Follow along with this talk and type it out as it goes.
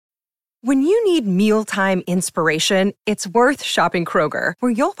When you need mealtime inspiration, it's worth shopping Kroger,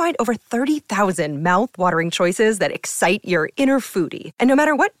 where you'll find over 30,000 mouth-watering choices that excite your inner foodie. And no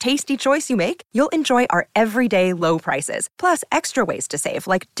matter what tasty choice you make, you'll enjoy our everyday low prices, plus extra ways to save,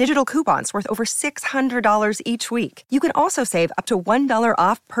 like digital coupons worth over $600 each week. You can also save up to $1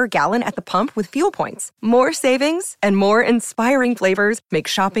 off per gallon at the pump with fuel points. More savings and more inspiring flavors make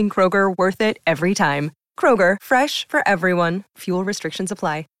shopping Kroger worth it every time. Kroger, fresh for everyone. Fuel restrictions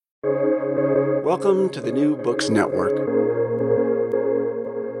apply. Welcome to the New Books Network.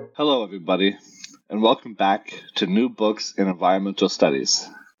 Hello, everybody, and welcome back to New Books in Environmental Studies,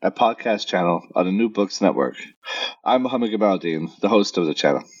 a podcast channel on the New Books Network. I'm Mohammed Gamaldeen, the host of the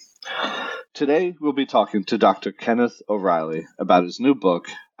channel. Today, we'll be talking to Dr. Kenneth O'Reilly about his new book,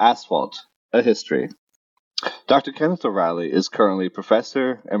 Asphalt, A History. Dr. Kenneth O'Reilly is currently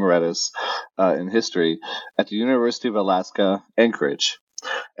Professor Emeritus in History at the University of Alaska, Anchorage,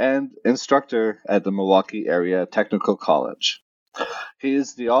 and instructor at the Milwaukee Area Technical College. He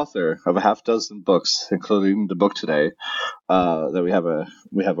is the author of a half dozen books, including the book today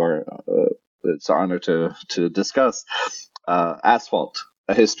that it's our honor to discuss, Asphalt,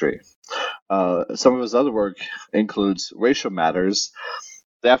 A History. Some of his other work includes Racial Matters,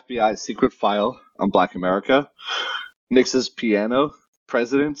 the FBI's Secret File on Black America, Nix's Piano,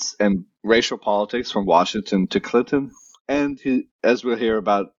 Presidents and Racial Politics from Washington to Clinton. And he, as we'll hear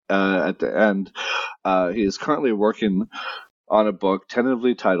about at the end, he is currently working on a book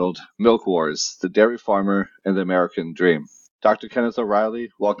tentatively titled Milk Wars, The Dairy Farmer and the American Dream. Dr. Kenneth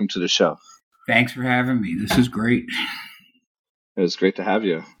O'Reilly, welcome to the show. Thanks for having me. This is great. It's great to have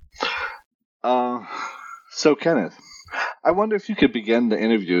you. So, Kenneth, I wonder if you could begin the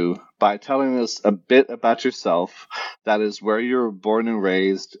interview by telling us a bit about yourself, that is, where you were born and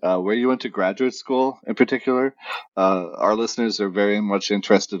raised, where you went to graduate school in particular. Our listeners are very much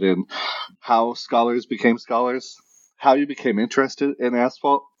interested in how scholars became scholars, how you became interested in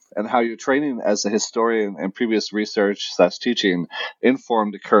asphalt, and how your training as a historian and previous research/teaching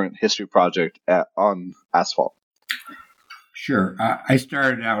informed the current history project on asphalt. Sure. I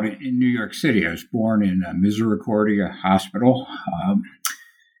started out in New York City. I was born in Misericordia Hospital,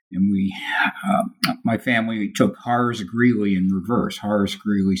 and my family took Horace Greeley in reverse. Horace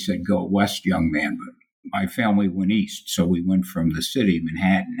Greeley said, "Go west, young man," but my family went east, so we went from the city,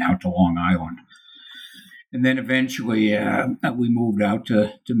 Manhattan, out to Long Island. And then eventually we moved out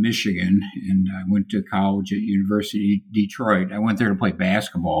to Michigan, and I went to college at University of Detroit. I went there to play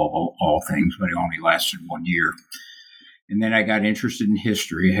basketball, of all things, but it only lasted 1 year. And then I got interested in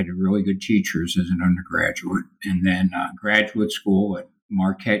history. I had really good teachers as an undergraduate. And then graduate school at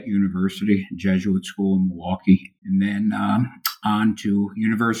Marquette University, Jesuit school in Milwaukee. And then on to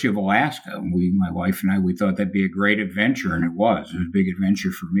University of Alaska. My wife and I, we thought that'd be a great adventure, and it was. It was a big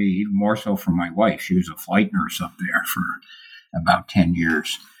adventure for me, even more so for my wife. She was a flight nurse up there for about 10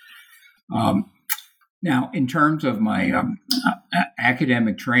 years. Now, in terms of my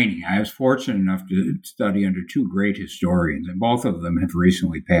academic training, I was fortunate enough to study under two great historians, and both of them have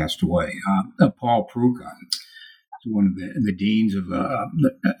recently passed away. Paul Pruka, one of the deans of the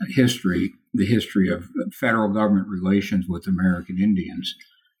history of federal government relations with American Indians,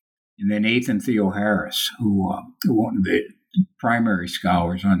 and then Nathan Theoharis, who one of the primary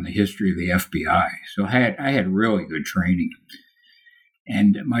scholars on the history of the FBI. So I had really good training.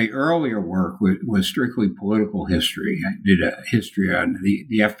 And my earlier work was strictly political history. I did a history on the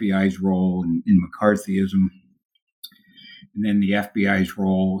FBI's role in McCarthyism, and then the FBI's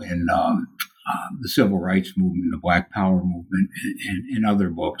role in the Civil Rights Movement, the Black Power movement, and other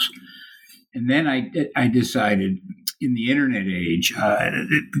books. And then I decided, in the internet age,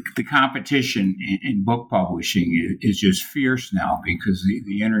 the competition in book publishing is just fierce now, because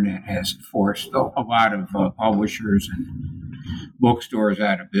the internet has forced a lot of publishers and bookstores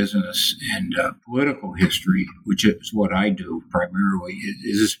out of business, and political history, which is what I do primarily,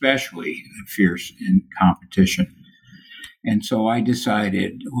 is especially fierce in competition. And so I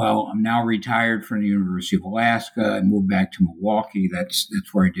decided, well, I'm now retired from the University of Alaska. I moved back to Milwaukee. That's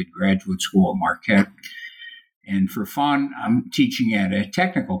where I did graduate school at Marquette. And for fun, I'm teaching at a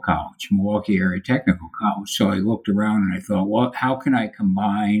technical college, Milwaukee Area Technical College. So I looked around and I thought, well, how can I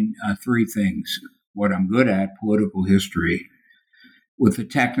combine three things? What I'm good at, political history, with a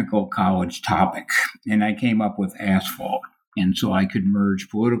technical college topic. And I came up with asphalt. And so I could merge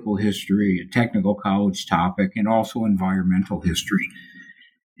political history, a technical college topic, and also environmental history.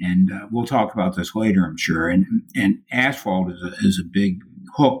 And we'll talk about this later, I'm sure. And asphalt is a big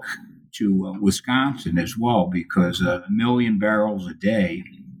hook to Wisconsin as well, because 1 million barrels a day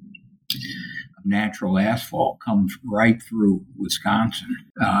natural asphalt comes right through Wisconsin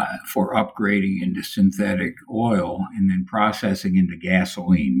for upgrading into synthetic oil and then processing into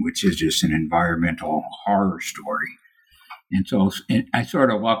gasoline, which is just an environmental horror story. And so I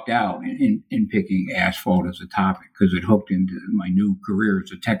sort of lucked out in picking asphalt as a topic because it hooked into my new career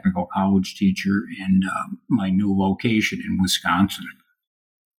as a technical college teacher and my new location in Wisconsin.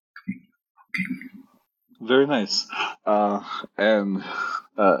 Very nice. And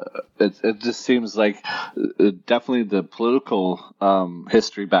it just seems like definitely the political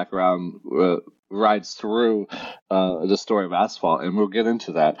history background rides through the story of asphalt, and we'll get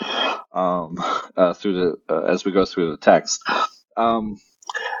into that through as we go through the text.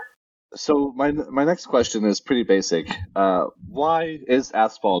 So my next question is pretty basic. Why is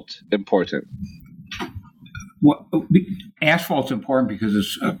asphalt important? Well, asphalt's important because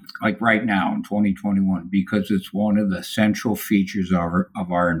it's like right now in 2021, because it's one of the central features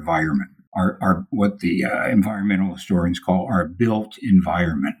of our environment, our what the environmental historians call our built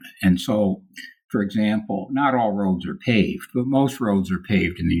environment. And so, for example, not all roads are paved, but most roads are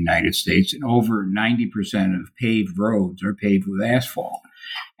paved in the United States, and over 90% of paved roads are paved with asphalt.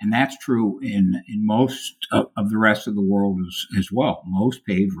 And that's true in most of the rest of the world as well. Most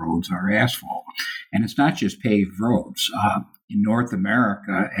paved roads are asphalt. And it's not just paved roads. In North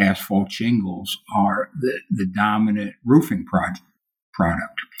America, asphalt shingles are the dominant roofing product.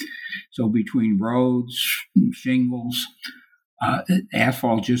 So between roads, shingles,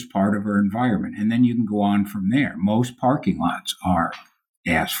 asphalt is just part of our environment. And then you can go on from there. Most parking lots are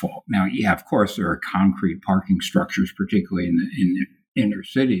asphalt. Now, yeah, of course, there are concrete parking structures, particularly in the inner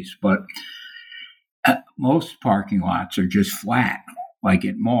cities, but most parking lots are just flat, like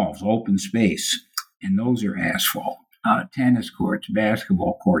at malls, open space, and those are asphalt. Tennis courts,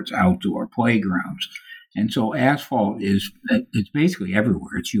 basketball courts, outdoor playgrounds. And so asphalt it's basically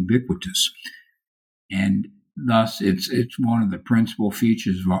everywhere. It's ubiquitous. And thus, it's one of the principal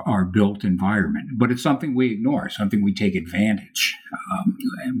features of our built environment. But it's something we ignore, something we take advantage.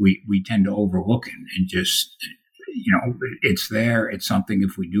 And we tend to overlook it and just... it's there. It's something,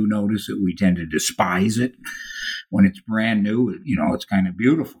 if we do notice it, we tend to despise it. When it's brand new, it's kind of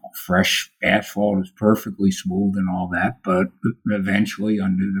beautiful. Fresh asphalt is perfectly smooth and all that, but eventually,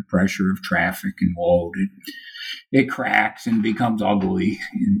 under the pressure of traffic and load, it cracks and becomes ugly.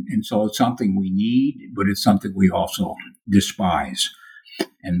 And so it's something we need, but it's something we also despise.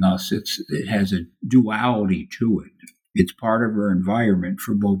 And thus, it has a duality to it. It's part of our environment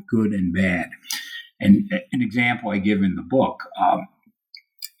for both good and bad. And an example I give in the book,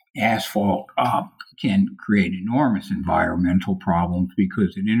 asphalt can create enormous environmental problems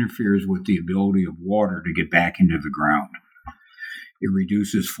because it interferes with the ability of water to get back into the ground. It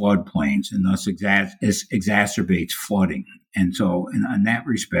reduces floodplains and thus exacerbates flooding. And so in that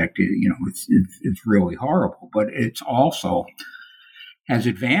respect, it's really horrible. But it's also has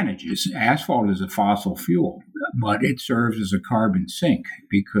advantages. Asphalt is a fossil fuel, but it serves as a carbon sink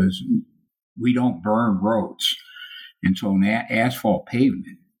because we don't burn roads. And so an asphalt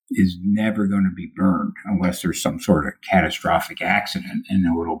pavement is never going to be burned unless there's some sort of catastrophic accident and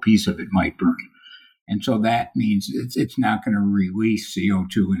a little piece of it might burn. And so that means it's not going to release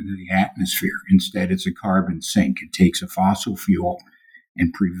CO2 into the atmosphere. Instead, it's a carbon sink. It takes a fossil fuel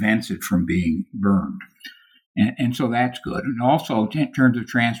and prevents it from being burned. And so that's good. And also, in terms of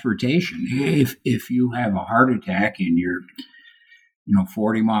transportation, if you have a heart attack and you're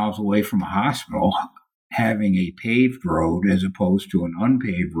 40 miles away from a hospital, having a paved road as opposed to an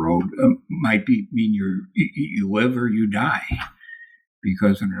unpaved road might mean you live or you die.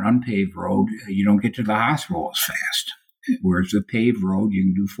 Because on an unpaved road, you don't get to the hospital as fast. Whereas a paved road, you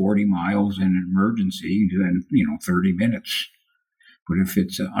can do 40 miles in an emergency in 30 minutes. But if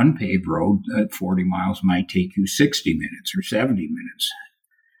it's an unpaved road, 40 miles might take you 60 minutes or 70 minutes.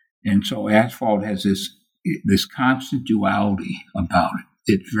 And so asphalt has this constant duality about it.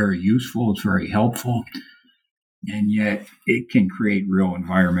 It's very useful, it's very helpful, and yet it can create real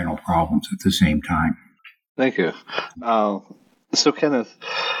environmental problems at the same time. Thank you. So, Kenneth,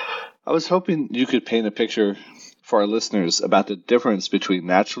 I was hoping you could paint a picture for our listeners about the difference between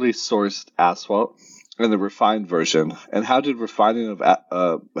naturally sourced asphalt and the refined version, and how did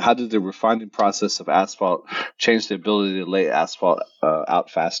the refining process of asphalt change the ability to lay asphalt out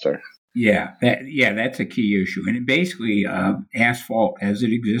faster? Yeah, that's a key issue. And basically, asphalt as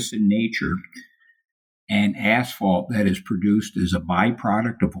it exists in nature and asphalt that is produced as a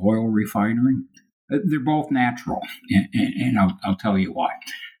byproduct of oil refinery, they're both natural. And I'll tell you why.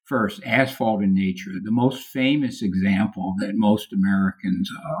 First, asphalt in nature. The most famous example that most Americans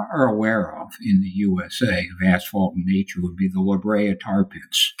are aware of in the USA of asphalt in nature would be the La Brea tar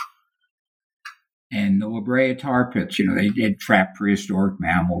pits. And the La Brea tar pits, they trap prehistoric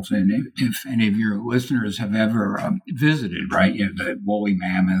mammals. And if any of your listeners have ever visited, right, you have the woolly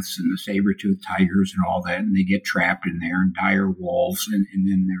mammoths and the saber-toothed tigers and all that, and they get trapped in there, and dire wolves, and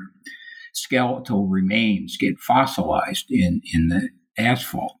then their skeletal remains get fossilized in the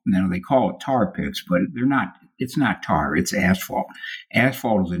asphalt. Now, they call it tar pits, but they're not. It's not tar, it's asphalt.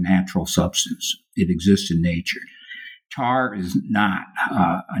 Asphalt is a natural substance. It exists in nature. Tar is not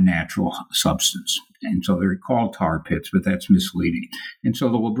a natural substance, and so they're called tar pits, but that's misleading. And so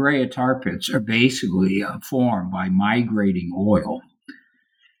the La Brea tar pits are basically formed by migrating oil,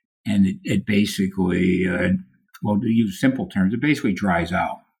 and it basically, to use simple terms, it basically dries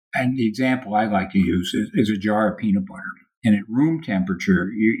out. And the example I like to use is a jar of peanut butter. And at room temperature,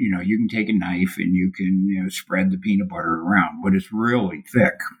 you can take a knife and you can spread the peanut butter around, but it's really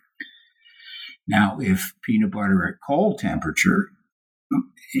thick. Now, if peanut butter at cold temperature,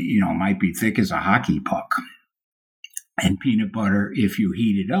 might be thick as a hockey puck. And peanut butter, if you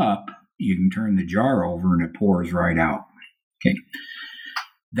heat it up, you can turn the jar over and it pours right out. Okay.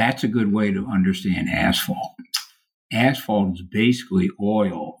 That's a good way to understand asphalt. Asphalt is basically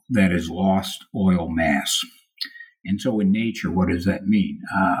oil that has lost oil mass. And so in nature, what does that mean?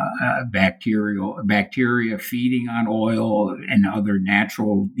 Bacteria feeding on oil and other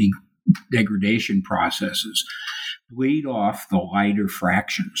natural degradation processes bleed off the lighter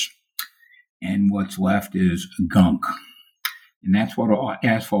fractions. And what's left is gunk. And that's what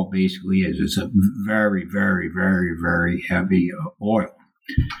asphalt basically is. It's a very, very, very, very heavy oil.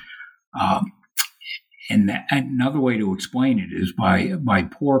 And another way to explain it is by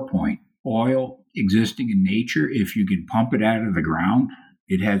pour point. Oil existing in nature, if you can pump it out of the ground,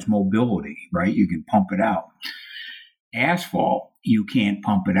 it has mobility, right? You can pump it out. Asphalt, you can't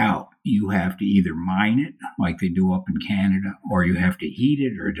pump it out. You have to either mine it, like they do up in Canada, or you have to heat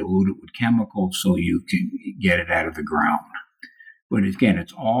it or dilute it with chemicals so you can get it out of the ground. But again,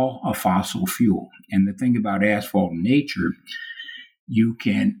 it's all a fossil fuel. And the thing about asphalt in nature, you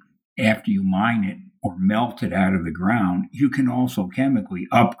can, after you mine it or melt it out of the ground, you can also chemically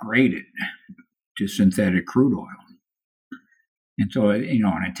upgrade it to synthetic crude oil. And so,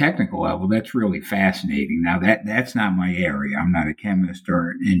 on a technical level, that's really fascinating. Now, that's not my area. I'm not a chemist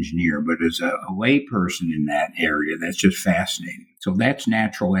or an engineer, but as a layperson in that area, that's just fascinating. So that's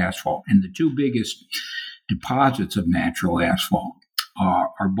natural asphalt. And the two biggest deposits of natural asphalt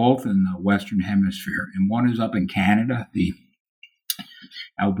are both in the Western Hemisphere. And one is up in Canada, the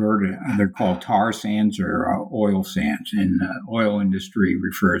Alberta, they're called tar sands or oil sands. And the oil industry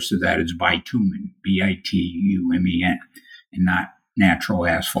refers to that as bitumen, bitumen, and not natural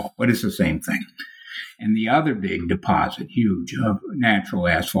asphalt, but it's the same thing. And the other big deposit, huge, of natural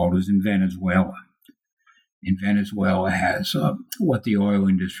asphalt is in Venezuela. And Venezuela has what the oil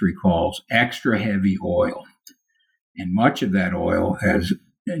industry calls extra heavy oil. And much of that oil has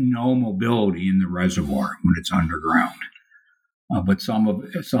no mobility in the reservoir when it's underground. But some of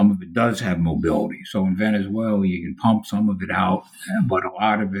it does have mobility. So in Venezuela, you can pump some of it out, but a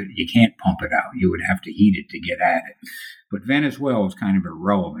lot of it, you can't pump it out. You would have to heat it to get at it. But Venezuela is kind of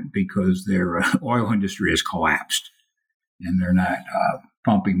irrelevant because their oil industry has collapsed, and they're not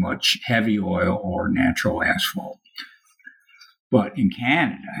pumping much heavy oil or natural asphalt. But in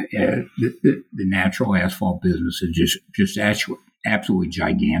Canada, the natural asphalt business is just absolutely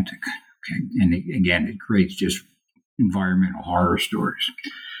gigantic. Okay? And it creates just environmental horror stories.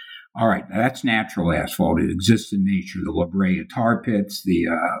 All right, that's natural asphalt. It exists in nature. The La Brea tar pits, the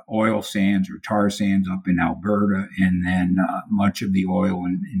oil sands or tar sands up in Alberta, and then much of the oil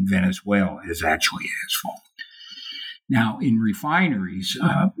in Venezuela is actually asphalt. Now, in refineries,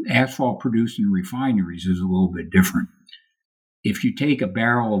 asphalt produced in refineries is a little bit different. If you take a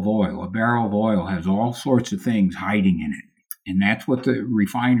barrel of oil has all sorts of things hiding in it. And that's what the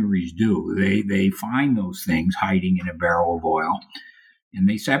refineries do. They find those things hiding in a barrel of oil, and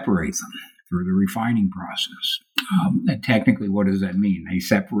they separate them through the refining process. And technically, what does that mean? They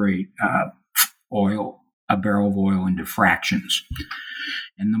separate a barrel of oil into fractions.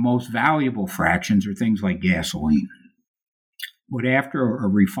 And the most valuable fractions are things like gasoline. But after a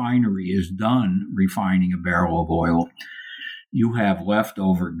refinery is done refining a barrel of oil, you have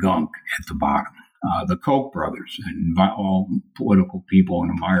leftover gunk at the bottom. The Koch brothers, and all political people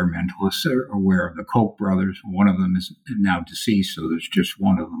and environmentalists are aware of the Koch brothers. One of them is now deceased, so there's just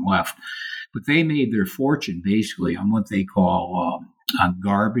one of them left. But they made their fortune basically on what they call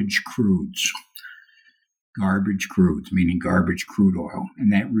garbage crudes. Garbage crudes, meaning garbage crude oil.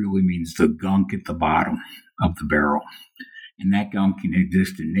 And that really means the gunk at the bottom of the barrel. And that gunk can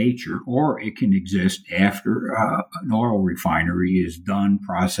exist in nature, or it can exist after an oil refinery is done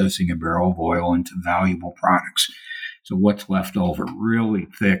processing a barrel of oil into valuable products. So what's left over? Really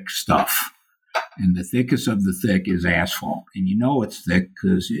thick stuff. And the thickest of the thick is asphalt. And you know it's thick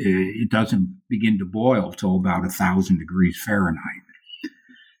because it doesn't begin to boil till about 1,000 degrees Fahrenheit.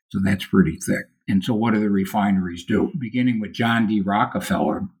 So that's pretty thick. And so what do the refineries do? Beginning with John D.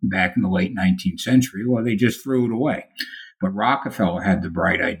 Rockefeller back in the late 19th century, well, they just threw it away. But Rockefeller had the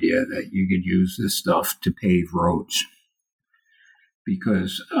bright idea that you could use this stuff to pave roads.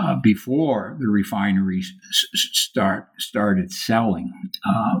 Because before the refineries started selling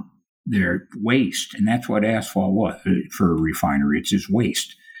their waste, and that's what asphalt was for a refinery, it's just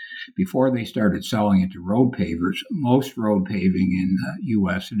waste. Before they started selling it to road pavers, most road paving in the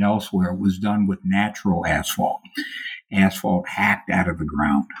U.S. and elsewhere was done with natural asphalt hacked out of the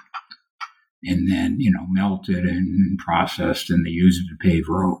ground, and then, melted and processed, and they used it to pave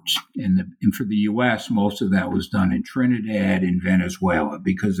roads. And for the U.S., most of that was done in Trinidad and Venezuela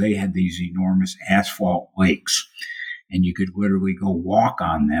because they had these enormous asphalt lakes. And you could literally go walk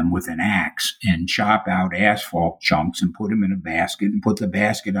on them with an axe and chop out asphalt chunks and put them in a basket and put the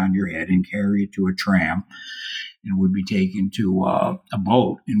basket on your head and carry it to a tram. And would be taken to a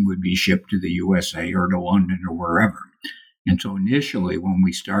boat and would be shipped to the USA or to London or wherever. And so initially, when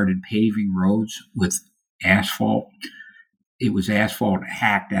we started paving roads with asphalt, it was asphalt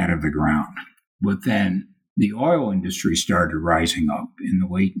hacked out of the ground. But then the oil industry started rising up in the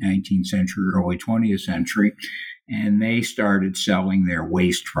late 19th century, early 20th century, and they started selling their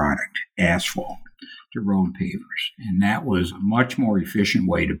waste product, asphalt, to road pavers. And that was a much more efficient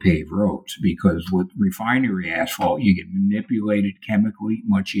way to pave roads because with refinery asphalt, you get manipulated chemically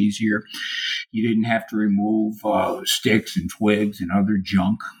much easier. You didn't have to remove sticks and twigs and other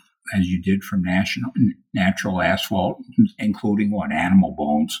junk as you did from natural asphalt, including animal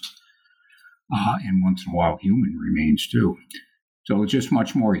bones, and once in a while human remains too. So it's just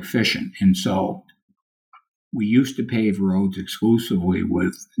much more efficient. And so we used to pave roads exclusively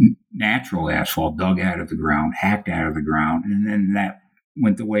with natural asphalt dug out of the ground, hacked out of the ground, and then that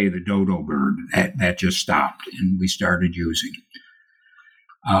went the way of the dodo bird. That just stopped, and we started using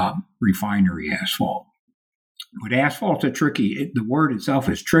refinery asphalt. But asphalt's a tricky, the word itself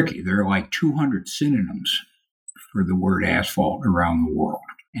is tricky. There are like 200 synonyms for the word asphalt around the world.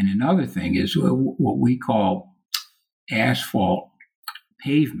 And another thing is what we call asphalt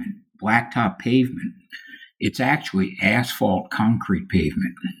pavement, blacktop pavement. It's actually asphalt concrete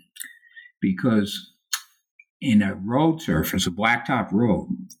pavement because in a road surface, a blacktop road,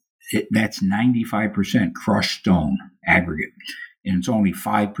 that's 95% crushed stone aggregate, and it's only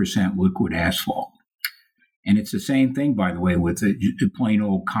 5% liquid asphalt. And it's the same thing, by the way, with the plain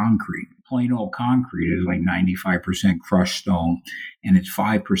old concrete. Plain old concrete is like 95% crushed stone, and it's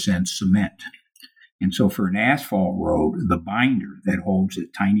 5% cement. And so for an asphalt road, the binder that holds the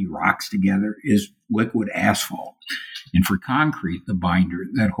tiny rocks together is liquid asphalt. And for concrete, the binder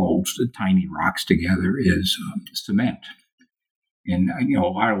that holds the tiny rocks together is cement. And, a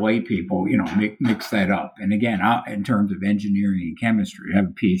lot of lay people, mix that up. And again, in terms of engineering and chemistry, I have a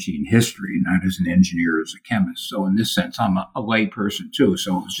PhD in history, not as an engineer, as a chemist. So in this sense, I'm a lay person too.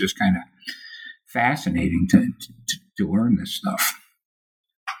 So it was just kind of fascinating to learn this stuff.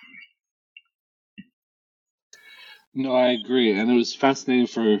 No, I agree, and it was fascinating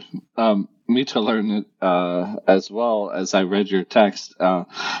for me to learn it as well as I read your text,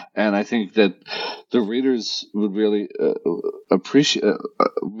 and I think that the readers would really appreciate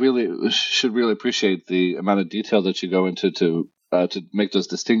the amount of detail that you go into to make those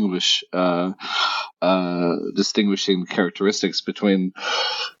distinguishing characteristics between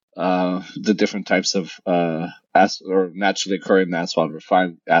the different types of or naturally occurring asphalt,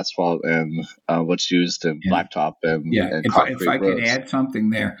 refined asphalt, and what's used in blacktop and concrete if I roads. could add something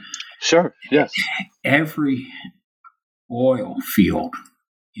there. Sure, yes. Every oil field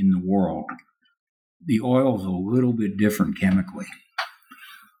in the world, the oil is a little bit different chemically.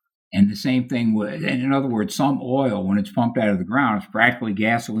 And the same thing with, and in other words, some oil, when it's pumped out of the ground, it's practically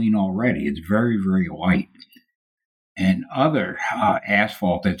gasoline already. It's very, very light. And other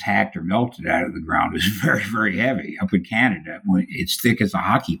asphalt that's hacked or melted out of the ground is very, very heavy. Up in Canada, it's thick as a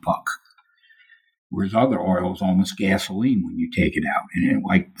hockey puck. Whereas other oil is almost gasoline when you take it out. And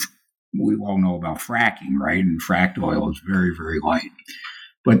we all know about fracking, right? And fracked oil is very, very light.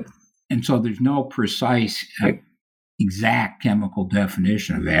 And so there's no precise, exact chemical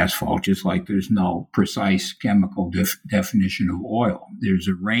definition of asphalt, just like there's no precise chemical definition of oil. There's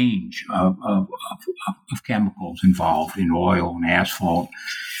a range of chemicals involved in oil and asphalt,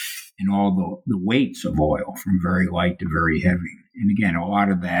 and all the weights of oil from very light to very heavy. And again, a lot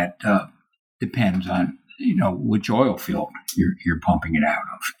of that depends on which oil field you're pumping it out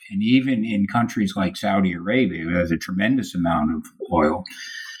of. And even in countries like Saudi Arabia, who has a tremendous amount of oil,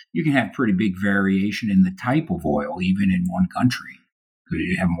 you can have pretty big variation in the type of oil, even in one country, because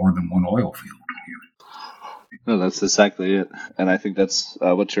you have more than one oil field. No, that's exactly it. And I think that's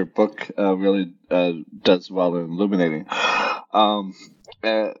what your book really does well in illuminating.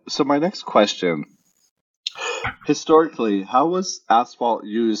 So my next question, historically, how was asphalt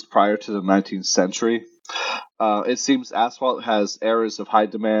used prior to the 19th century? It seems asphalt has eras of high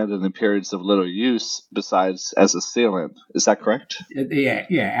demand and then periods of little use besides as a sealant. Is that correct? Yeah,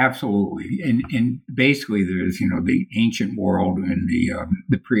 absolutely. And basically there's, the ancient world and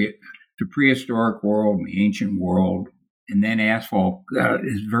the prehistoric world and the ancient world, and then asphalt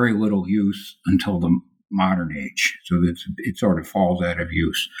is very little use until the modern age. So it sort of falls out of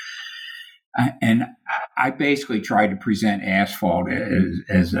use. And I basically tried to present asphalt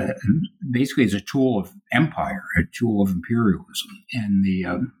as a tool of empire, a tool of imperialism. And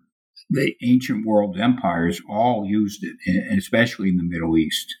the ancient world empires all used it, especially in the Middle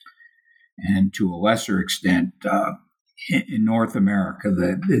East. And to a lesser extent, in North America,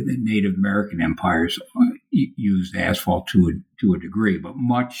 the Native American empires used asphalt to a degree, but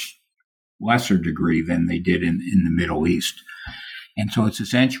much lesser degree than they did in the Middle East. And so it's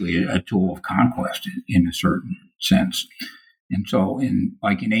essentially a tool of conquest in a certain sense. And so in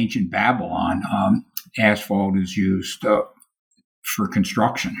ancient Babylon, asphalt is used for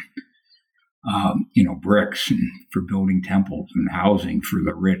construction, bricks and for building temples and housing for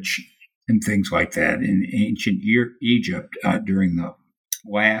the rich and things like that. In ancient Egypt, during the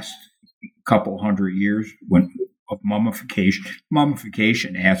last couple hundred years of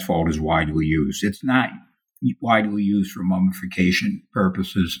mummification, asphalt is widely used. It's not widely used for mummification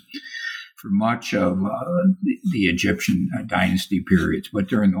purposes for much of the Egyptian dynasty periods, but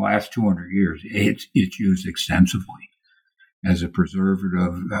during the last 200 years, it's used extensively as a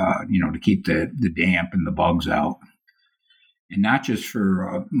preservative, to keep the damp and the bugs out, and not just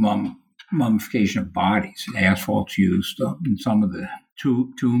for mummification of bodies. Asphalt's used in some of the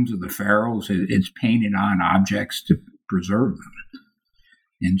tombs of the pharaohs. It's painted on objects to preserve them,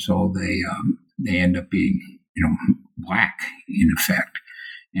 and so they end up being, black in effect.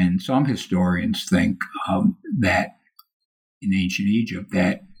 And some historians think that in ancient Egypt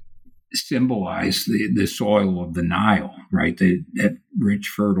that symbolized the soil of the Nile, right? That rich,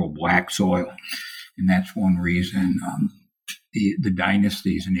 fertile, black soil. And that's one reason the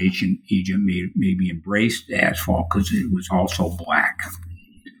dynasties in ancient Egypt maybe embraced asphalt, because it was also black.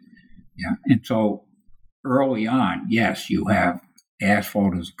 Yeah. And so early on, yes, you have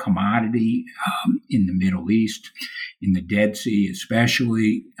asphalt as a commodity in the Middle East, in the Dead Sea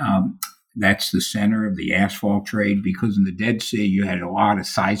especially. That's the center of the asphalt trade, because in the Dead Sea you had a lot of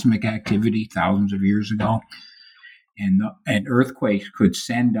seismic activity thousands of years ago, and earthquakes could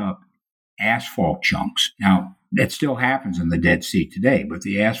send up asphalt chunks. Now, that still happens in the Dead Sea today, but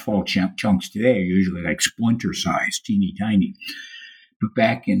the asphalt chunks today are usually like splinter size, teeny tiny. But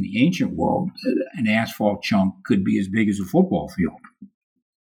back in the ancient world, an asphalt chunk could be as big as a football field.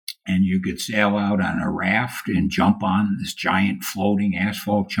 And you could sail out on a raft and jump on this giant floating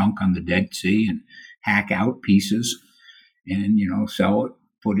asphalt chunk on the Dead Sea and hack out pieces and, sell it,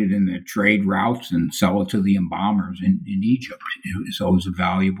 put it in the trade routes and sell it to the embalmers in Egypt. So it was a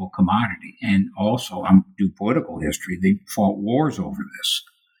valuable commodity. And also, due political history, they fought wars over this.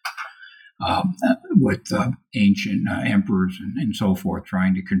 With ancient emperors and so forth,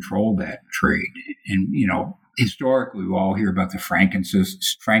 trying to control that trade. And, historically, we all hear about the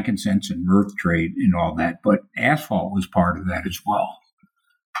frankincense and myrrh trade and all that, but asphalt was part of that as well.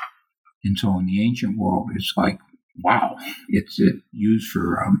 And so in the ancient world, it's like, wow, it's used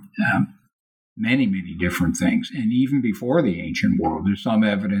for many, many different things. And even before the ancient world, there's some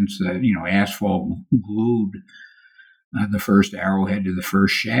evidence that, asphalt glued the first arrowhead to the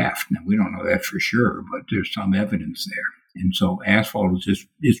first shaft. Now, we don't know that for sure, but there's some evidence there. And so asphalt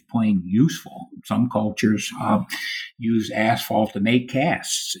is plain useful. Some cultures use asphalt to make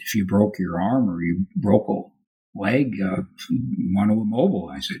casts. If you broke your arm or you broke a leg, you want to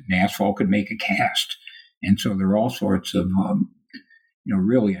immobilize it, and asphalt could make a cast. And so there are all sorts of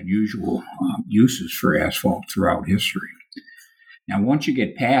really unusual uses for asphalt throughout history. Now, once you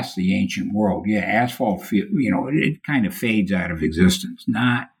get past the ancient world, asphalt, it kind of fades out of existence.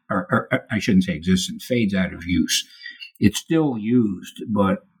 Or I shouldn't say existence, fades out of use. It's still used,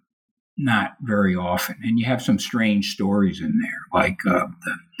 but not very often. And you have some strange stories in there, like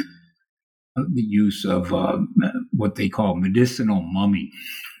the use of what they call medicinal mummy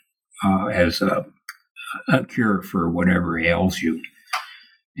as a cure for whatever ails you.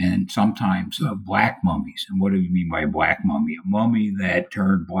 And sometimes black mummies. And what do you mean by a black mummy? A mummy that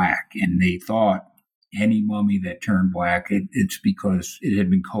turned black. And they thought any mummy that turned black, it's because it had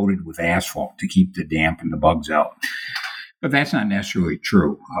been coated with asphalt to keep the damp and the bugs out. But that's not necessarily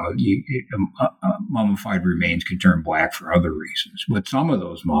true. Mummified remains can turn black for other reasons. But some of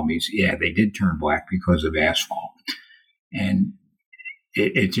those mummies, they did turn black because of asphalt. And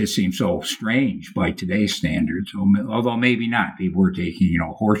it just seems so strange by today's standards, although maybe not. People were taking,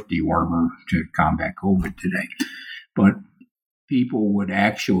 horse dewormer to combat COVID today. But people would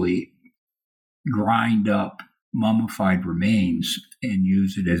actually grind up mummified remains and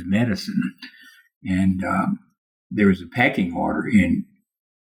use it as medicine. And there was a pecking order in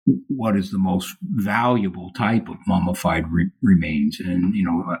what is the most valuable type of mummified remains. And,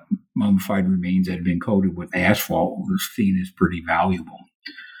 mummified remains that had been coated with asphalt was seen as pretty valuable.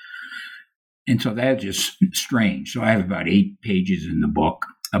 And so that's just strange. So I have about 8 pages in the book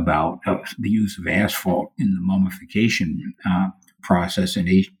about the use of asphalt in the mummification process in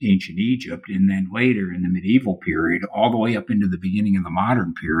ancient Egypt. And then later in the medieval period, all the way up into the beginning of the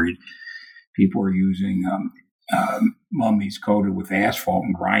modern period, people were using mummies coated with asphalt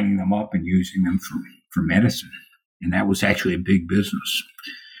and grinding them up and using them for medicine. And that was actually a big business.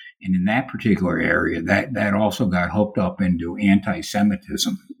 And in that particular area, that also got hooked up into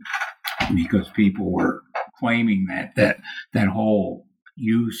anti-Semitism, because people were claiming that whole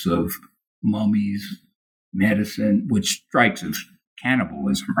use of mummies, medicine, which strikes as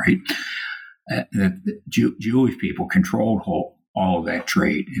cannibalism, right? That Jewish people controlled all of that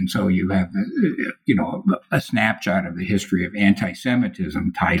trade. And so you have, a snapshot of the history of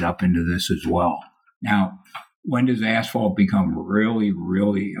anti-Semitism tied up into this as well. Now, when does asphalt become really,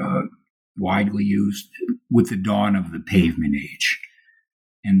 really widely used? With the dawn of the pavement age.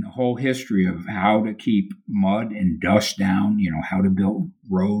 And the whole history of how to keep mud and dust down, how to build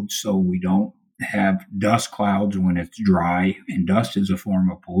roads so we don't have dust clouds when it's dry, and dust is a form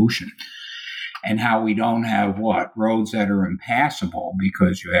of pollution. And how we don't have roads that are impassable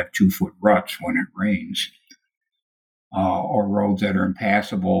because you have 2-foot ruts when it rains, or roads that are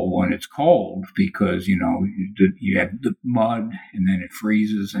impassable when it's cold because, you have the mud and then it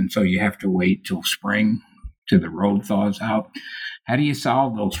freezes. And so you have to wait till spring till the road thaws out. How do you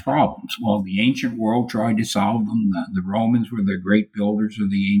solve those problems? Well, the ancient world tried to solve them. The Romans were the great builders of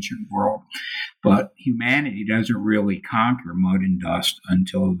the ancient world. But humanity doesn't really conquer mud and dust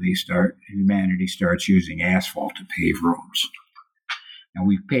until humanity starts using asphalt to pave roads. Now,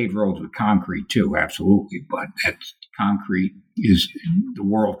 we've paved roads with concrete too, absolutely, but concrete is the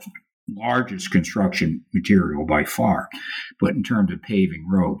world's largest construction material by far. But in terms of paving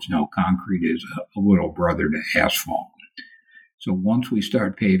roads, no, concrete is a little brother to asphalt. So once we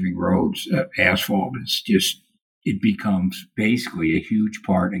start paving roads, asphalt it becomes basically a huge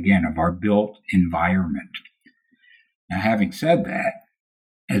part, again, of our built environment. Now, having said that,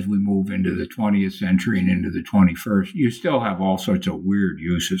 as we move into the 20th century and into the 21st, you still have all sorts of weird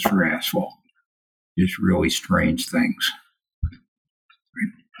uses for asphalt. Just really strange things.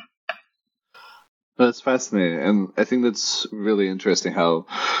 That's fascinating. And I think that's really interesting how,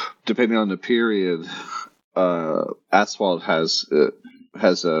 depending on the period, asphalt has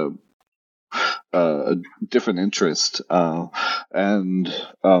a different interest, and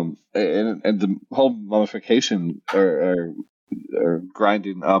the whole mummification or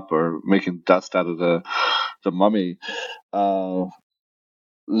grinding up or making dust out of the mummy,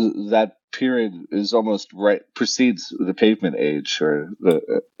 that period is almost precedes the pavement age,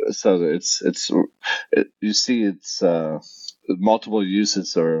 you see it's multiple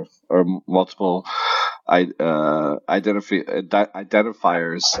uses or multiple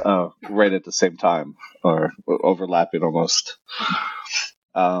identifiers right at the same time, or overlapping almost.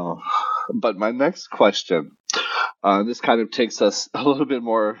 But my next question, this kind of takes us a little bit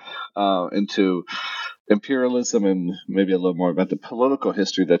more into imperialism and maybe a little more about the political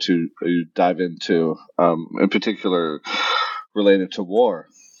history that you dive into, in particular related to war.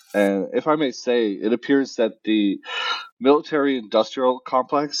 And if I may say, it appears that the military-industrial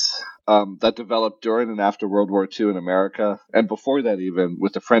complex that developed during and after World War II in America, and before that even,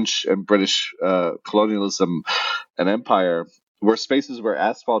 with the French and British colonialism and empire, were spaces where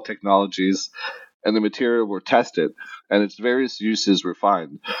asphalt technologies and the material were tested and its various uses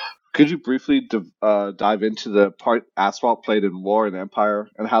refined. Could you briefly dive into the part asphalt played in war and empire,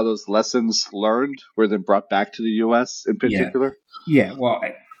 and how those lessons learned were then brought back to the U.S. in particular?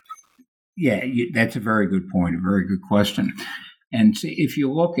 That's a very good point, a very good question. And see, if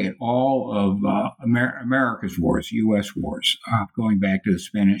you look at all of America's wars, U.S. wars, going back to the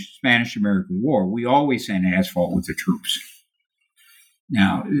Spanish-American War, we always sent asphalt with the troops.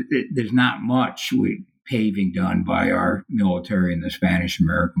 Now, there's not much paving done by our military in the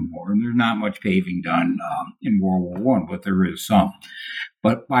Spanish-American War, and there's not much paving done in World War I, but there is some.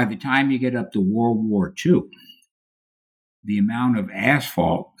 But by the time you get up to World War II, the amount of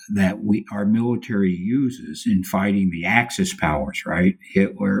asphalt that our military uses in fighting the Axis powers, right?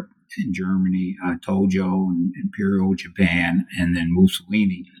 Hitler in Germany, Tojo in Imperial Japan, and then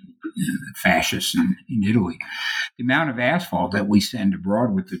Mussolini, the fascists in Italy. The amount of asphalt that we send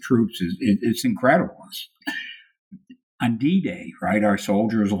abroad with the troops it's incredible. On D-Day, right, our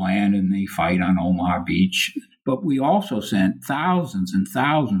soldiers land and they fight on Omaha Beach, but we also sent thousands and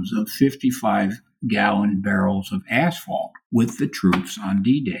thousands of 55-gallon barrels of asphalt with the troops on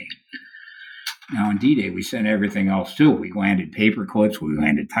D-Day. Now, on D-Day, we sent everything else too. We landed paper clips, we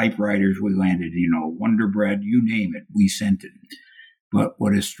landed typewriters, we landed, Wonder Bread, you name it, we sent it. But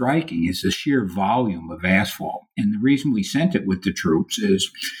what is striking is the sheer volume of asphalt. And the reason we sent it with the troops is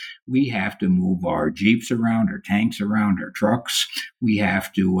we have to move our Jeeps around, our tanks around, our trucks. We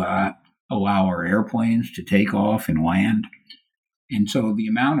have to allow our airplanes to take off and land. And so the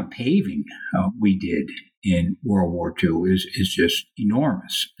amount of paving we did in World War II is just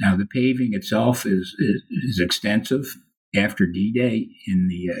enormous. Now, the paving itself is extensive after D-Day in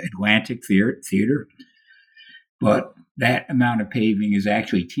the Atlantic Theater, but that amount of paving is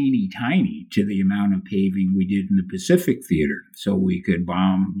actually teeny tiny to the amount of paving we did in the Pacific Theater. So we could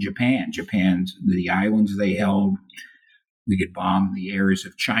bomb Japan's the islands they held. We could bomb the areas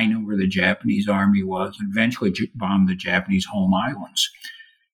of China where the Japanese army was, and eventually bomb the Japanese home islands.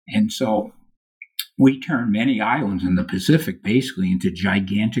 And so we turned many islands in the Pacific basically into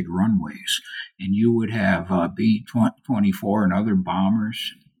gigantic runways. And you would have B-24 and other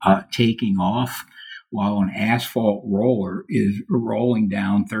bombers taking off while an asphalt roller is rolling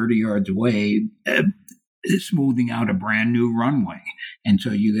down 30 yards away, smoothing out a brand new runway. And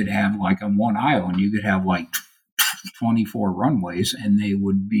so you could have, like on one island, you could have like 24 runways, and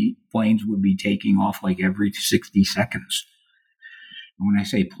planes would be taking off like every 60 seconds. And when I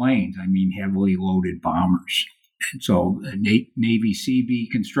say planes, I mean heavily loaded bombers. And so Navy Seabee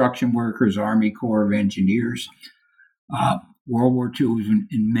construction workers, Army Corps of Engineers. World War II was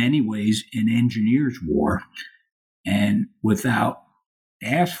in many ways an engineers' war, and without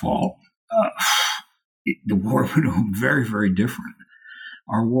asphalt, the war would have been very, very different.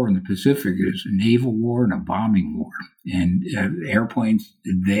 Our war in the Pacific is a naval war and a bombing war, and airplanes,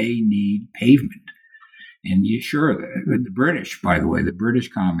 they need pavement. And the British, by the way, the British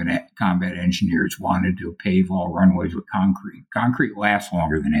combat engineers wanted to pave all runways with concrete. Concrete lasts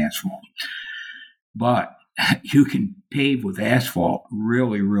longer than asphalt, but you can pave with asphalt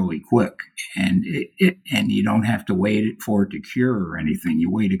really, really quick, and you don't have to wait for it to cure or anything.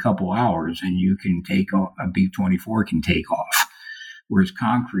 You wait a couple hours, and you can take a B-24 can take off. Whereas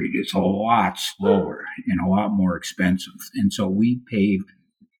concrete is a lot slower and a lot more expensive. And so we paved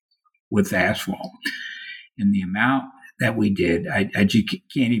with asphalt. And the amount that we did, I just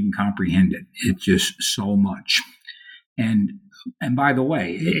can't even comprehend it. It's just so much. And by the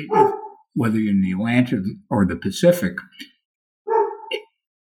way, whether you're in the Atlantic or the Pacific,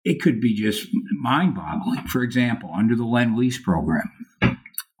 it could be just mind-boggling. For example, under the Lend-Lease program,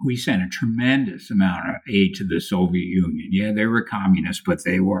 we sent a tremendous amount of aid to the Soviet Union. Yeah, they were communists, but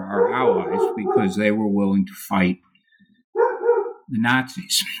they were our allies because they were willing to fight the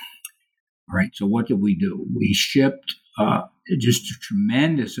Nazis. All right, so what did we do? We shipped just a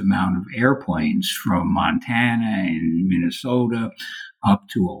tremendous amount of airplanes from Montana and Minnesota up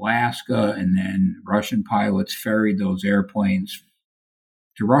to Alaska, and then Russian pilots ferried those airplanes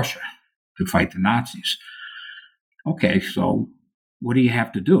to Russia to fight the Nazis. Okay, so what do you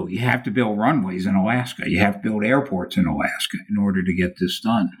have to do? You have to build runways in Alaska. You have to build airports in Alaska in order to get this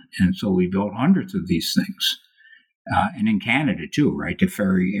done. And so we built hundreds of these things. And in Canada, too, right, to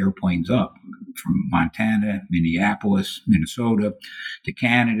ferry airplanes up from Montana, Minneapolis, Minnesota, to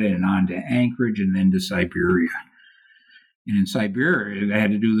Canada, and on to Anchorage, and then to Siberia. And in Siberia, they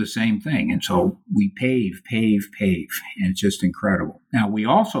had to do the same thing. And so we pave. And it's just incredible. Now, we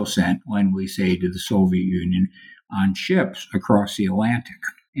also sent Lend-Lease aid to the Soviet Union on ships across the Atlantic.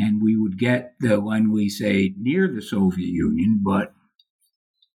 And we would get the Lend-Lease aid near the Soviet Union, but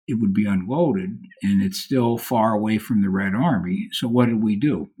it would be unloaded, and it's still far away from the Red Army. So what did we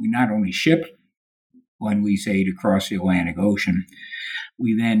do? We not only shipped Lend-Lease aid across the Atlantic Ocean,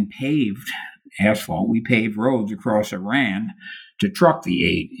 we then paved asphalt. We paved roads across Iran to truck the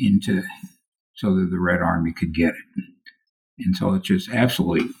aid into so that the Red Army could get it. And so it's just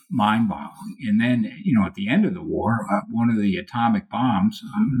absolutely mind-boggling. And then, at the end of the war, one of the atomic bombs,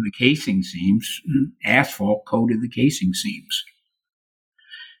 the casing seams, asphalt coated the casing seams.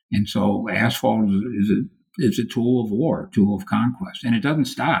 And so asphalt is a tool of war, a tool of conquest. And it doesn't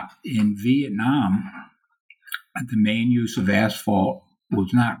stop. In Vietnam, the main use of asphalt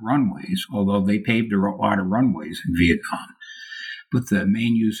was not runways, although they paved a lot of runways in Vietnam. But the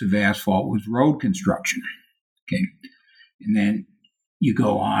main use of asphalt was road construction. Okay. And then you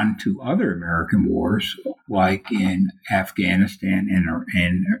go on to other American wars, like in Afghanistan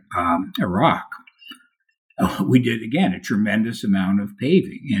and Iraq. We did, again, a tremendous amount of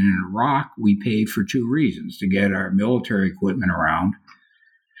paving. And in Iraq, we paved for two reasons: to get our military equipment around,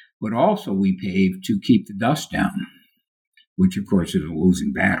 but also we paved to keep the dust down, which, of course, is a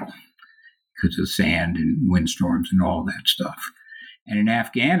losing battle because of sand and windstorms and all that stuff. And in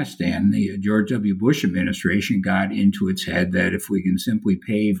Afghanistan, the George W. Bush administration got into its head that if we can simply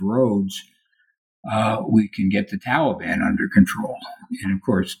pave roads, we can get the Taliban under control. And of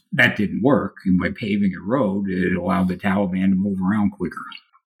course, that didn't work. And by paving a road, it allowed the Taliban to move around quicker.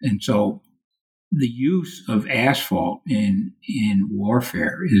 And so the use of asphalt in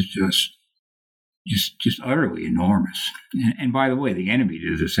warfare is just utterly enormous. And by the way, the enemy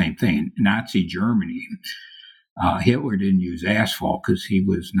did the same thing. In Nazi Germany, Hitler didn't use asphalt because he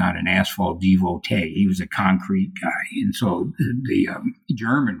was not an asphalt devotee. He was a concrete guy. And so the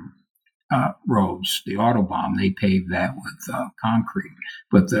German roads, the Autobahn, they paved that with concrete.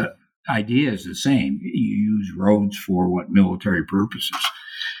 But the idea is the same. You use roads for what military purposes.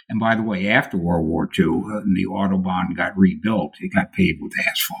 And by the way, after World War II, the Autobahn got rebuilt. It got paved with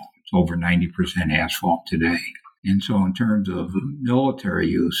asphalt. It's over 90% asphalt today. And so in terms of military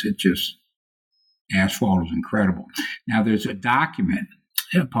use, asphalt is incredible. Now, there's a document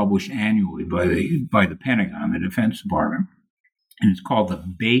published annually by the Pentagon, the Defense Department, and it's called the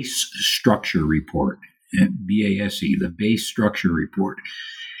Base Structure Report, BASE, the Base Structure Report.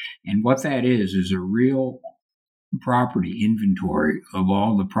 And what that is a real property inventory of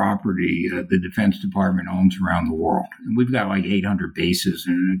all the property the Defense Department owns around the world. And we've got like 800 bases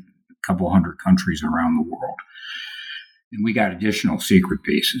in a couple hundred countries around the world. And we got additional secret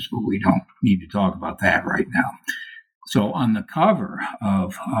bases, but we don't need to talk about that right now. So on the cover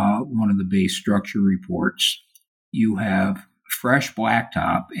of one of the base structure reports, you have fresh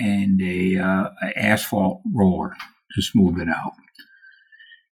blacktop and a asphalt roller to smooth it out.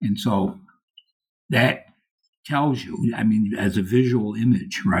 And so that tells you, as a visual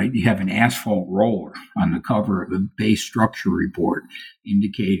image, right? You have an asphalt roller on the cover of the base structure report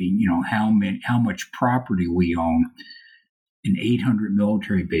indicating, how much property we own in 800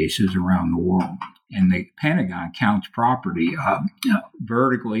 military bases around the world. And the Pentagon counts property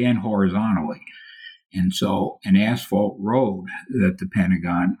vertically and horizontally. And so an asphalt road that the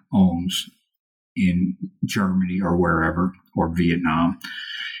Pentagon owns in Germany or wherever, or Vietnam,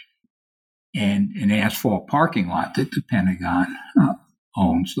 and an asphalt parking lot that the Pentagon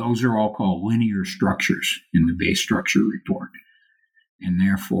owns, those are all called linear structures in the base structure report. And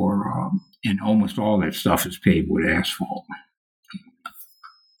therefore, and almost all that stuff is paved with asphalt.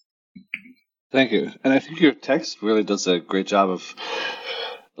 Thank you. And I think your text really does a great job of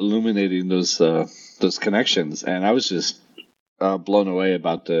illuminating those connections. And I was just blown away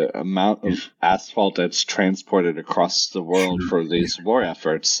about the amount of asphalt that's transported across the world for these war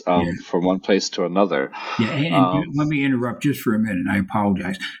efforts from one place to another. Yeah, and let me interrupt just for a minute. I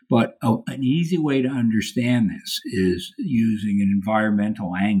apologize. But an easy way to understand this is using an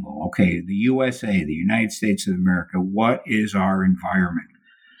environmental angle. Okay, the USA, the United States of America, what is our environment?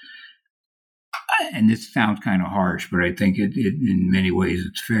 And this sounds kind of harsh, but I think it in many ways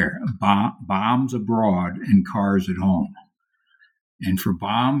it's fair. Bombs abroad and cars at home. And for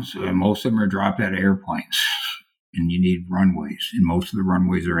bombs, most of them are dropped out of airplanes, and you need runways, and most of the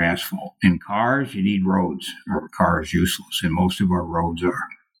runways are asphalt. In cars, you need roads, or a car is useless, and most of our roads are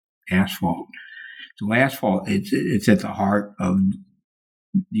asphalt. So asphalt, it's at the heart of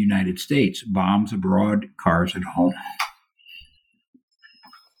the United States. Bombs abroad, cars at home.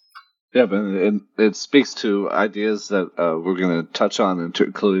 Yeah, but it speaks to ideas that we're going to touch on,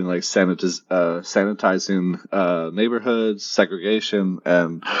 including like sanitizing neighborhoods, segregation,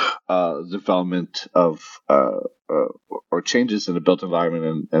 and development of or changes in the built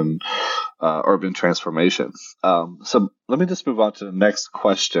environment and urban transformation. So let me just move on to the next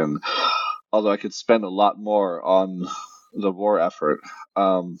question, although I could spend a lot more on the war effort.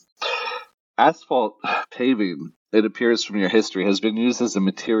 Asphalt paving, it appears from your history, has been used as a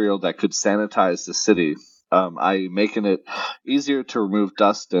material that could sanitize the city, making it easier to remove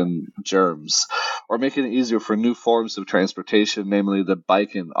dust and germs. or making it easier for new forms of transportation, namely the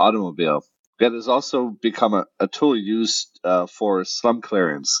bike and automobile. It has also become a tool used for slum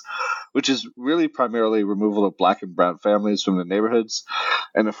clearance, which is really primarily removal of black and brown families from the neighborhoods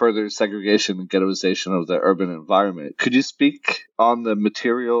and a further segregation and ghettoization of the urban environment. Could you speak on the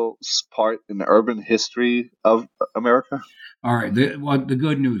materials part in the urban history of America? All right. The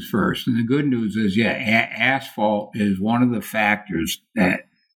good news first. And the good news is, asphalt is one of the factors that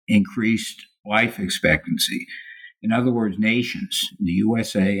increased life expectancy. In other words, nations, the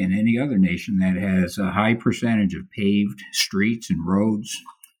USA and any other nation that has a high percentage of paved streets and roads,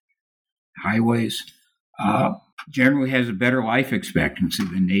 highways, generally has a better life expectancy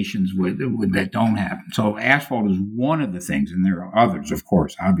than nations that don't have it. So asphalt is one of the things, and there are others, of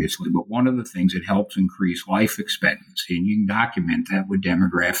course, obviously, but one of the things that helps increase life expectancy, and you can document that with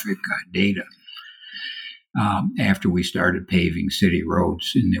demographic data. After we started paving city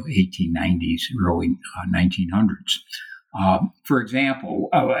roads in the 1890s, early 1900s. For example,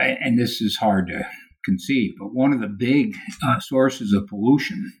 and this is hard to conceive, but one of the big sources of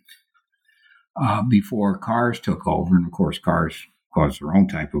pollution before cars took over, and of course cars cause their own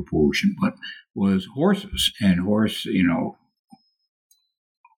type of pollution, but was horses and horse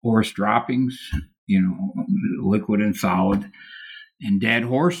droppings, liquid and solid, and dead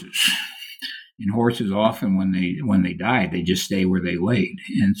horses. And horses often, when they die, they just stay where they laid.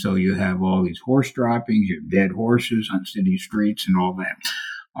 And so you have all these horse droppings, you have dead horses on city streets and all that.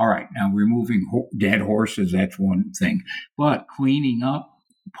 All right, now removing dead horses, that's one thing. But cleaning up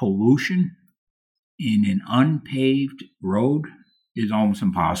pollution in an unpaved road is almost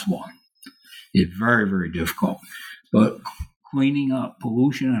impossible. It's very, very difficult. But cleaning up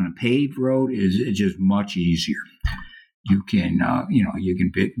pollution on a paved road is just much easier. You can, you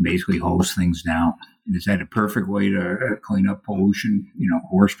can basically hose things down. Is that a perfect way to clean up pollution?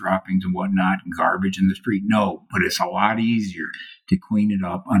 Horse droppings and whatnot, and garbage in the street? No, but it's a lot easier to clean it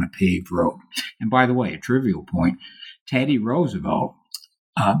up on a paved road. And by the way, a trivial point, Teddy Roosevelt,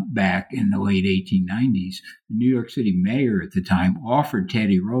 back in the late 1890s, the New York City mayor at the time offered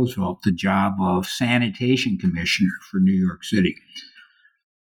Teddy Roosevelt the job of sanitation commissioner for New York City.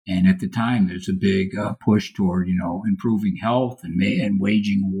 And at the time, there's a big push toward, improving health and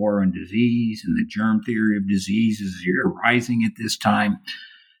waging war on disease, and the germ theory of disease is rising at this time.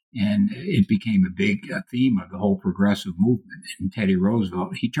 And it became a big theme of the whole progressive movement. And Teddy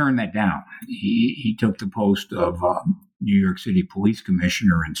Roosevelt, he turned that down. He took the post of New York City police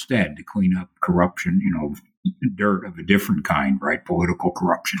commissioner instead to clean up corruption, dirt of a different kind, right? Political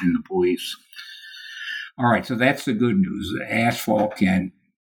corruption in the police. All right, so that's the good news. Asphalt can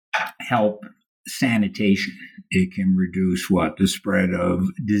help sanitation. It can reduce the spread of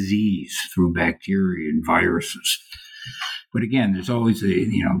disease through bacteria and viruses. But again, there's always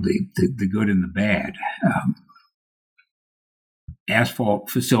the good and the bad. Asphalt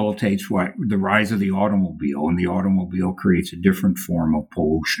facilitates the rise of the automobile, and the automobile creates a different form of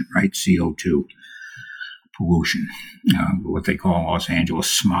pollution, right? CO2 pollution, what they call in Los Angeles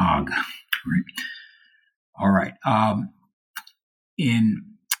smog. Right? All right.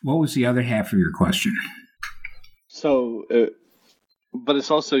 What was the other half of your question? So, but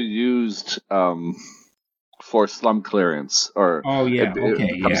it's also used for slum clearance, or it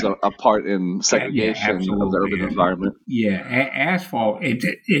becomes a part in segregation of the urban environment. Yeah, asphalt,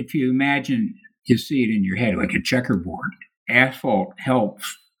 if you imagine, you see it in your head like a checkerboard. Asphalt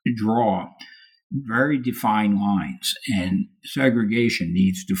helps draw very defined lines, and segregation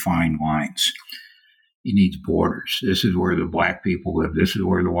needs defined lines. It needs borders. This is where the black people live. This is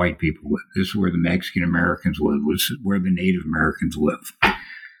where the white people live. This is where the Mexican Americans live. This is where the Native Americans live.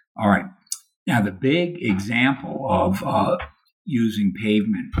 All right. Now, the big example of using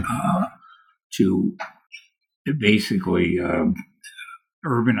pavement to basically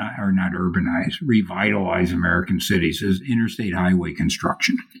revitalize American cities is interstate highway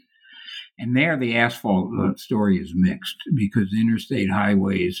construction. And there, the asphalt story is mixed, because interstate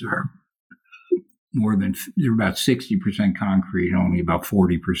highways are they're about 60% concrete, only about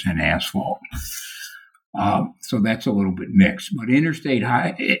 40% asphalt. So that's a little bit mixed. But interstate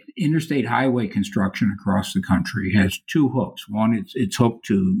highway construction across the country has two hooks. One, it's hooked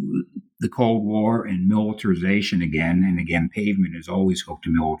to the Cold War and militarization again. And again, pavement is always hooked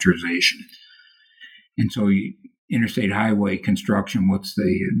to militarization. And so interstate highway construction, what's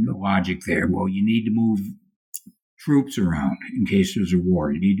the logic there? Well, you need to move troops around in case there's a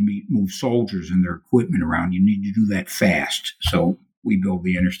war. You need to move soldiers and their equipment around. You need to do that fast. So we build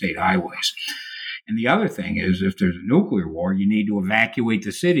the interstate highways. And the other thing is, if there's a nuclear war, you need to evacuate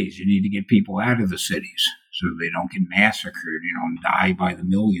the cities. You need to get people out of the cities. so they don't get massacred, and die by the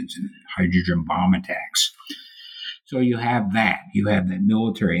millions in hydrogen bomb attacks. So you have that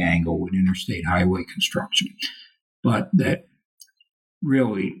military angle with interstate highway construction. But that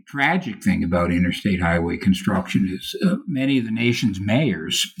really tragic thing about interstate highway construction is many of the nation's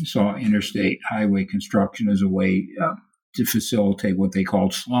mayors saw interstate highway construction as a way to facilitate what they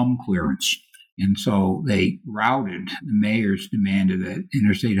called slum clearance. And so the mayors demanded that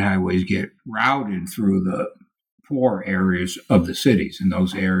interstate highways get routed through the poor areas of the cities. And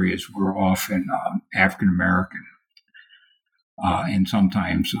those areas were often African American and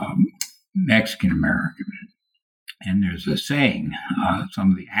sometimes Mexican American. And there's a saying,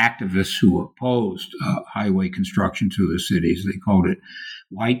 some of the activists who opposed highway construction through the cities, they called it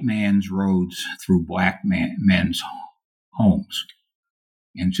white man's roads through black men's homes.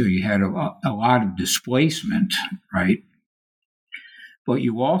 And so you had a lot of displacement, right? But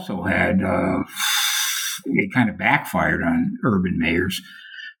you also had, it kind of backfired on urban mayors,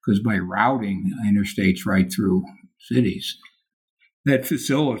 because by routing interstates right through cities, that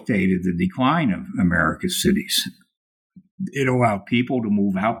facilitated the decline of America's cities. It allowed people to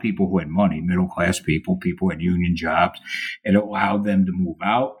move out, people who had money, middle-class people who had union jobs. It allowed them to move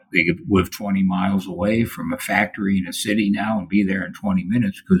out. They could live 20 miles away from a factory in a city now and be there in 20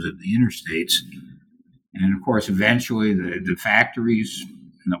 minutes because of the interstates. And, of course, eventually the factories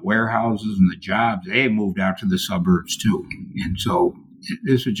and the warehouses and the jobs, they moved out to the suburbs too. And so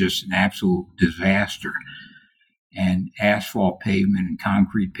this was just an absolute disaster. And asphalt pavement and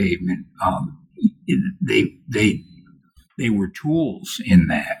concrete pavement, they were tools in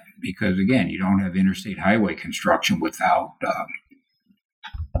that, because again, you don't have interstate highway construction without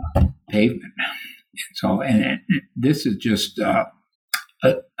pavement. And so, and this is just a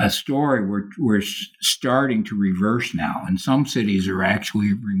story we're starting to reverse now. And some cities are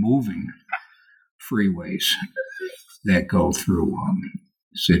actually removing freeways that go through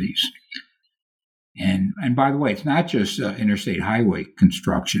cities. And by the way, it's not just interstate highway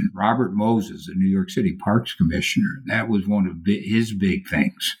construction. Robert Moses, the New York City Parks Commissioner, that was one of his big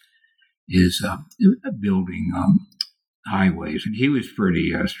things, is building highways. And he was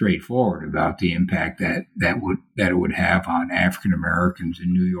pretty straightforward about the impact that it would have on African Americans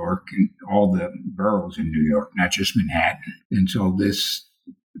in New York and all the boroughs in New York, not just Manhattan. And so this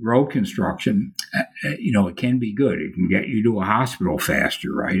road construction, it can be good. It can get you to a hospital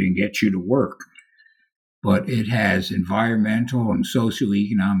faster, right, and get you to work. But it has environmental and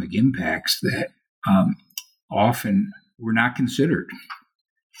socioeconomic impacts that often were not considered.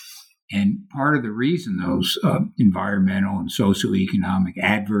 And part of the reason those environmental and socioeconomic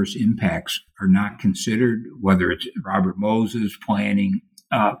adverse impacts are not considered, whether it's Robert Moses planning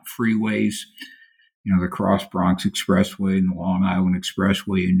freeways, the Cross Bronx Expressway and the Long Island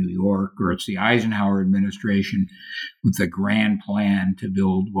Expressway in New York, or it's the Eisenhower administration with the grand plan to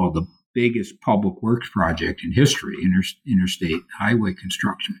build, the biggest public works project in history, interstate highway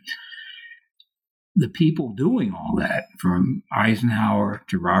construction. The people doing all that, from Eisenhower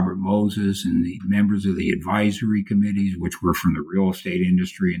to Robert Moses and the members of the advisory committees, which were from the real estate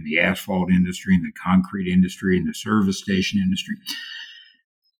industry and the asphalt industry and the concrete industry and the service station industry,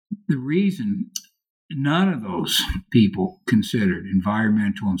 the reason none of those people considered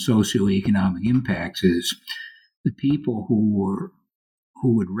environmental and socioeconomic impacts is the people who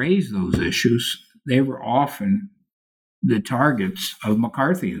would raise those issues, they were often the targets of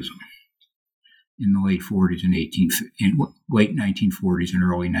McCarthyism in the late 40s and late 1940s and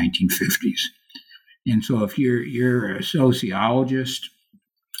early 1950s. And so if you're a sociologist,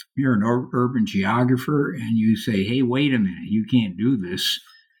 you're an urban geographer, and you say, hey, wait a minute, you can't do this,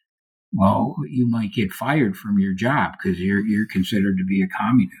 well, you might get fired from your job because you're considered to be a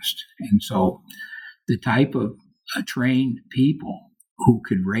communist. And so the type of trained people who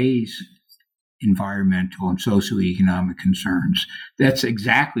could raise environmental and socioeconomic concerns, that's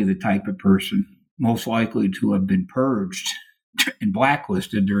exactly the type of person most likely to have been purged and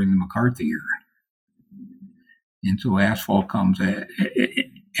blacklisted during the McCarthy era. And so asphalt comes at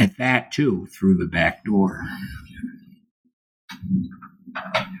that, too, through the back door.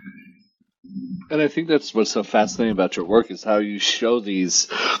 And I think that's what's so fascinating about your work, is how you show these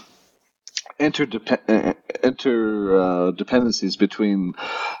interdependencies between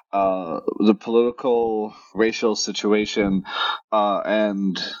the political, racial situation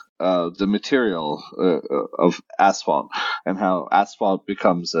and the material of asphalt, and how asphalt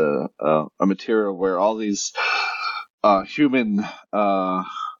becomes a material where all these human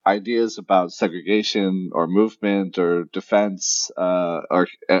ideas about segregation or movement or defense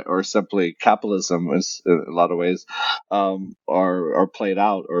or simply capitalism is, in a lot of ways, are played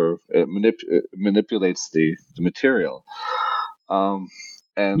out, or it manipulates the material.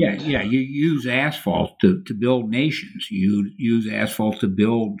 Yeah, you use asphalt to build nations. You use asphalt to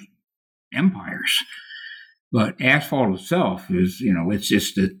build empires. But asphalt itself is, it's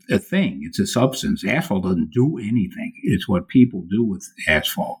just a thing. It's a substance. Asphalt doesn't do anything. It's what people do with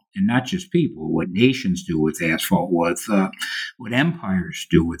asphalt. And not just people, what nations do with asphalt, what empires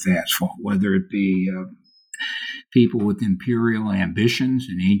do with asphalt, whether it be people with imperial ambitions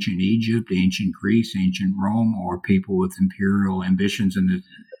in ancient Egypt, ancient Greece, ancient Rome, or people with imperial ambitions in the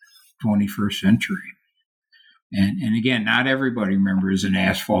 21st century. And again, not everybody, remember, is an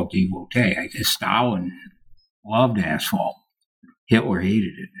asphalt devotee. Stalin loved asphalt. Hitler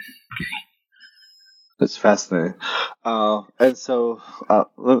hated it. Okay. That's fascinating. And so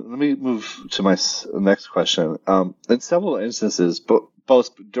let me move to my next question. In several instances,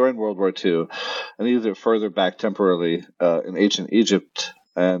 both during World War II and either further back temporarily in ancient Egypt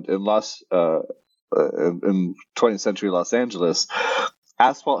and in 20th century Los Angeles,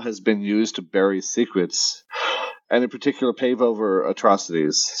 asphalt has been used to bury secrets and in particular pave over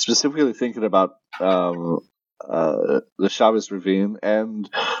atrocities, specifically thinking about the Chavez Ravine, and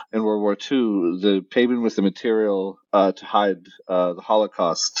in World War II, the paving with the material to hide the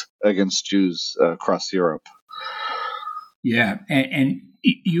Holocaust against Jews across Europe. Yeah, and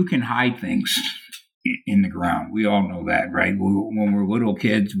you can hide things in the ground. We all know that, right? When we're little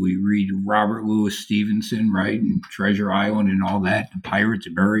kids, we read Robert Louis Stevenson, right, and Treasure Island and all that. The pirates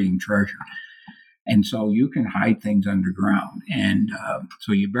are burying treasure. And so you can hide things underground. And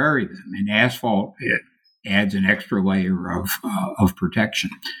so you bury them. And asphalt, it adds an extra layer of protection.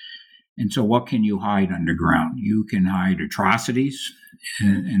 And so what can you hide underground? You can hide atrocities,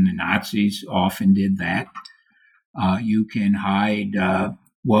 and the Nazis often did that. You can hide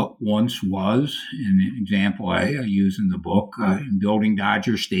what once was, an example I use in the book, building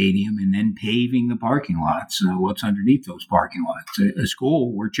Dodger Stadium and then paving the parking lots. What's underneath those parking lots? A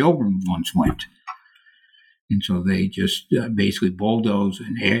school where children once went. And so they just basically bulldozed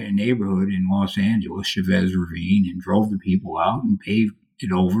a neighborhood in Los Angeles, Chavez Ravine, and drove the people out and paved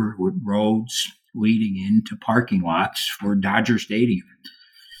it over with roads leading into parking lots for Dodger Stadium.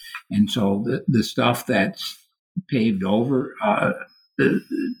 And so the stuff that's paved over,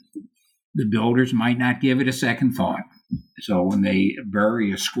 the builders might not give it a second thought. So when they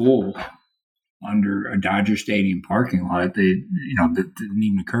bury a school under a Dodger Stadium parking lot, that didn't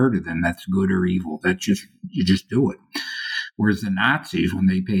even occur to them that's good or evil. You just do it. Whereas the Nazis, when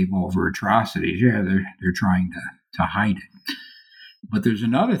they pave over atrocities, they're trying to hide it. But there's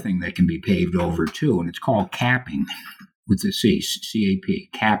another thing that can be paved over too, and it's called capping, with the C, C-A-P,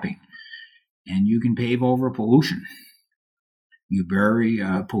 capping. And you can pave over pollution. You bury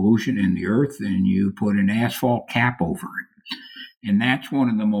pollution in the earth and you put an asphalt cap over it. And that's one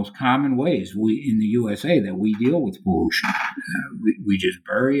of the most common ways in the USA that we deal with pollution. We just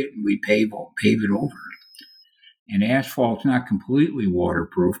bury it and we pave it over. And asphalt's not completely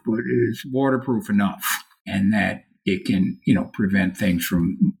waterproof, but it's waterproof enough, and that it can, prevent things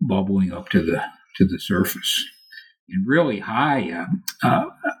from bubbling up to the surface. And really high,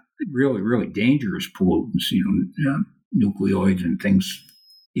 really, really dangerous pollutants, nucleoids and things,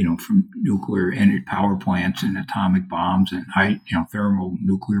 from nuclear energy power plants and atomic bombs and thermal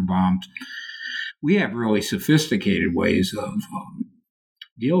nuclear bombs. We have really sophisticated ways of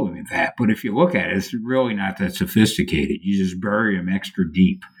dealing with that. But if you look at it, it's really not that sophisticated. You just bury them extra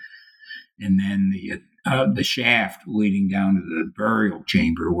deep. And then the shaft leading down to the burial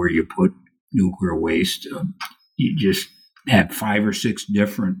chamber where you put nuclear waste, you just have 5 or 6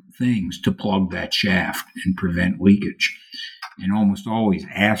 different things to plug that shaft and prevent leakage. And almost always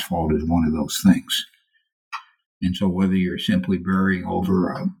asphalt is one of those things. And so whether you're simply burying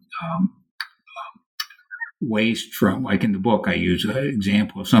over waste from, like in the book, I use an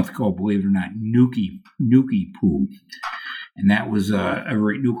example of something called, believe it or not, nuki poo. And that was a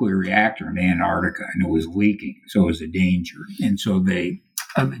nuclear reactor in Antarctica, and it was leaking, so it was a danger. And so the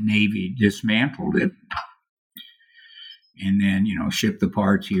Navy dismantled it and then, ship the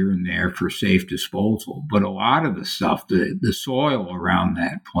parts here and there for safe disposal. But a lot of the stuff, the soil around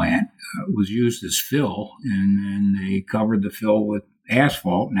that plant was used as fill, and then they covered the fill with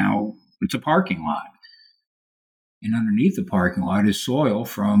asphalt. Now it's a parking lot. And underneath the parking lot is soil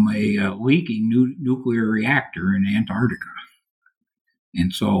from a leaking nuclear reactor in Antarctica.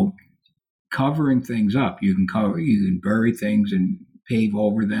 And so covering things up, you can bury things and pave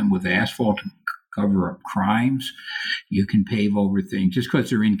over them with asphalt cover up crimes. You can pave over things just because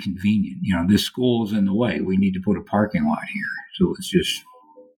they're inconvenient. This school is in the way. We need to put a parking lot here. So let's just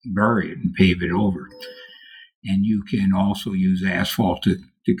bury it and pave it over. And you can also use asphalt to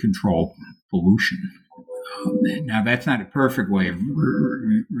control pollution. Now, that's not a perfect way of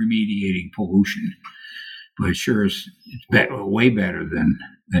remediating pollution, but it sure is way better than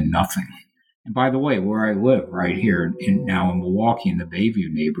nothing. And by the way, where I live right here now in Milwaukee, in the Bayview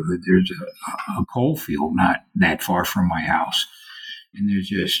neighborhood, there's a coal field not that far from my house. And there's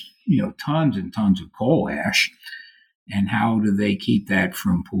just, tons and tons of coal ash. And how do they keep that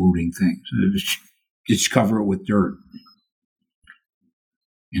from polluting things? Just cover it with dirt.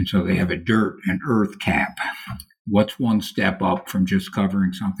 And so they have an earth cap. What's one step up from just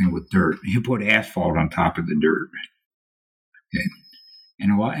covering something with dirt? You put asphalt on top of the dirt. Okay.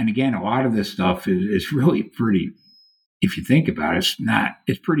 And again, a lot of this stuff is really pretty, if you think about it,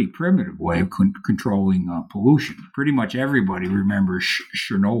 it's pretty primitive way of controlling pollution. Pretty much everybody remembers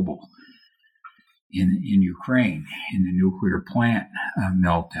Chernobyl in Ukraine, in the nuclear plant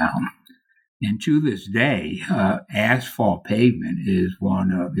meltdown. And to this day, asphalt pavement is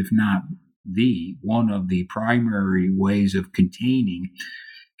one of, if not one of the primary ways of continuing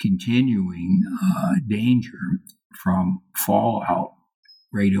danger from fallout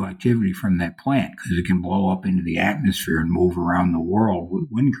radioactivity from that plant, because it can blow up into the atmosphere and move around the world with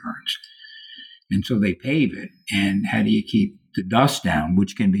wind currents. And so they pave it. And how do you keep the dust down,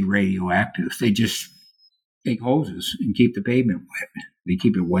 which can be radioactive? They just take hoses and keep the pavement wet. They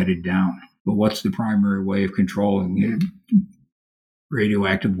keep it wetted down. But what's the primary way of controlling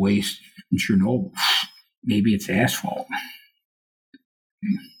radioactive waste in Chernobyl? Maybe it's asphalt.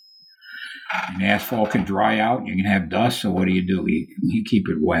 And asphalt can dry out, and you can have dust, so what do? You keep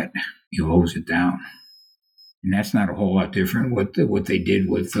it wet. You hose it down. And that's not a whole lot different what they did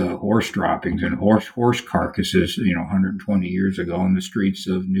with horse droppings and horse carcasses, 120 years ago in the streets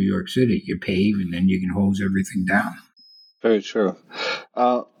of New York City. You pave, and then you can hose everything down. Very true.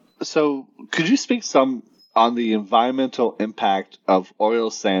 So could you speak some on the environmental impact of oil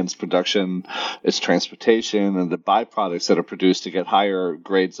sands production, its transportation, and the byproducts that are produced to get higher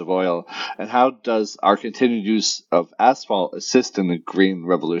grades of oil? And how does our continued use of asphalt assist in the green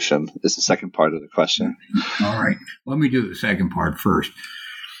revolution is the second part of the question. All right. Let me do the second part first.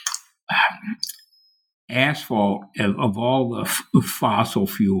 Asphalt, of all the fossil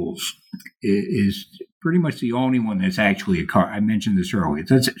fuels, is pretty much the only one that's actually I mentioned this earlier.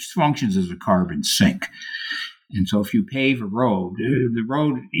 It functions as a carbon sink. And so if you pave a road,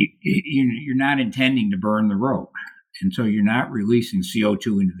 you're not intending to burn the road. And so you're not releasing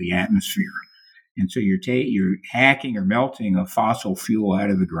CO2 into the atmosphere. And so you're hacking or melting a fossil fuel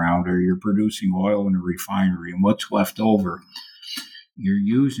out of the ground, or you're producing oil in a refinery. And what's left over, you're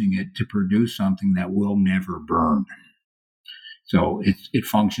using it to produce something that will never burn. So it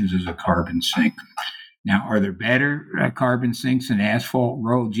functions as a carbon sink. Now, are there better carbon sinks than asphalt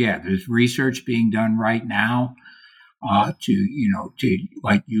roads? Yeah, there's research being done right now to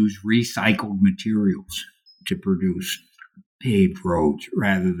use recycled materials to produce paved roads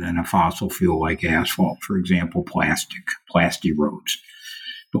rather than a fossil fuel like asphalt. For example, plastic roads.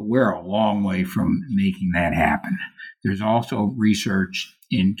 But we're a long way from making that happen. There's also research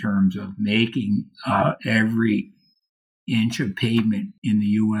in terms of making every inch of pavement in the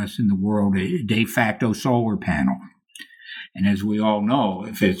U.S. and the world a de facto solar panel. And as we all know,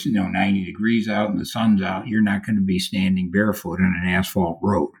 if it's 90 degrees out and the sun's out, you're not going to be standing barefoot on an asphalt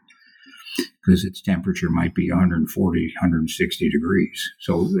road because its temperature might be 140, 160 degrees.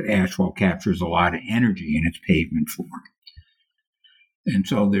 So asphalt captures a lot of energy in its pavement form. And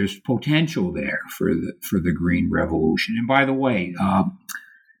so there's potential there for the green revolution. And by the way,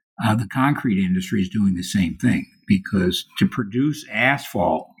 the concrete industry is doing the same thing, because to produce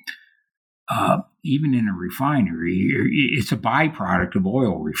asphalt, even in a refinery, it's a byproduct of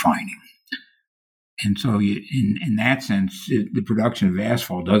oil refining. And so in that sense, the production of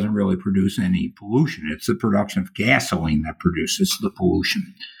asphalt doesn't really produce any pollution. It's the production of gasoline that produces the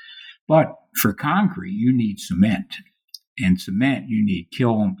pollution. But for concrete, you need cement. And cement, you need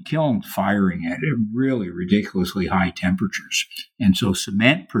kilns firing at really ridiculously high temperatures. And so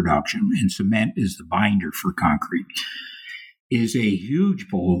cement production, and cement is the binder for concrete, is a huge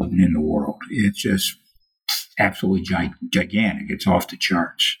pollutant in the world. It's just absolutely gigantic. It's off the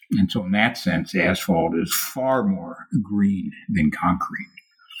charts. And so in that sense, asphalt is far more green than concrete.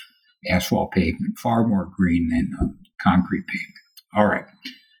 Asphalt pavement, far more green than concrete pavement. All right.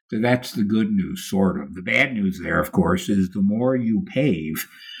 So that's the good news, sort of. The bad news there, of course, is the more you pave,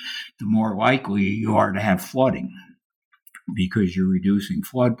 the more likely you are to have flooding. because you're reducing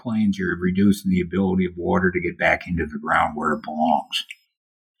floodplains, you're reducing the ability of water to get back into the ground where it belongs.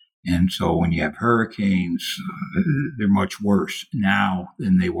 And so when you have hurricanes, they're much worse now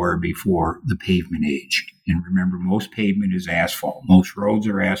than they were before the pavement age. And remember, most pavement is asphalt. Most roads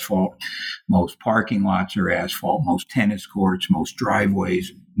are asphalt. Most parking lots are asphalt. Most tennis courts, most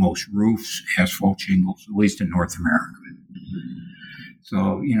driveways, most roofs, asphalt shingles, at least in North America.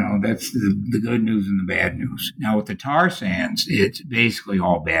 So, that's the good news and the bad news. Now, with the tar sands, it's basically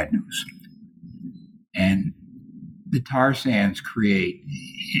all bad news. And the tar sands create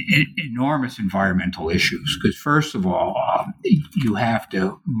enormous environmental issues because, first of all, you have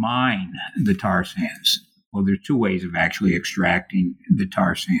to mine the tar sands. Well, there's two ways of actually extracting the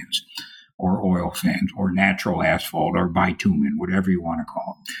tar sands or oil sands or natural asphalt or bitumen, whatever you want to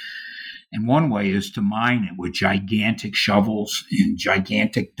call it. And one way is to mine it with gigantic shovels and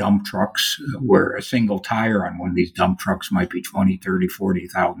gigantic dump trucks where a single tire on one of these dump trucks might be $20,000, $30,000,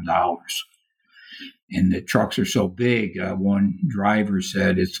 $40,000. And the trucks are so big, one driver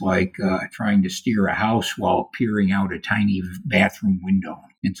said it's like trying to steer a house while peering out a tiny bathroom window.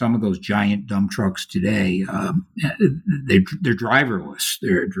 And some of those giant dump trucks today, they're driverless.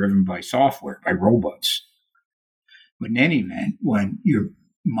 They're driven by software, by robots. But in any event, when you're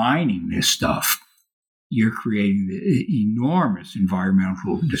mining this stuff, you're creating the enormous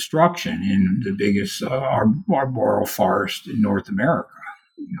environmental destruction in the biggest arboreal forest in North America,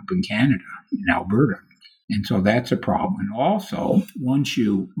 up in Canada, in Alberta. And so that's a problem. And also, once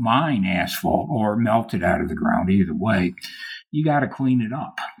you mine asphalt or melt it out of the ground, either way, you got to clean it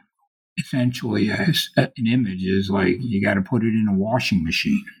up. Essentially, an image is like you got to put it in a washing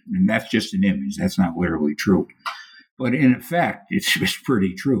machine. And that's just an image. That's not literally true. But in effect, it's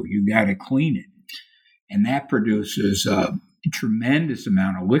pretty true. You got to clean it. And that produces a tremendous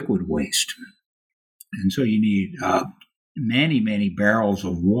amount of liquid waste. And so you need many, many barrels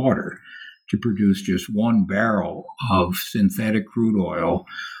of water to produce just one barrel of synthetic crude oil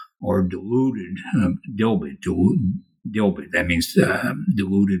or diluted dilbit. Dilbit, that means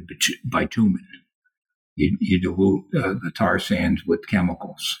diluted bitumen. You dilute the tar sands with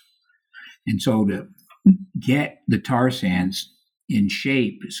chemicals. And so to get the tar sands in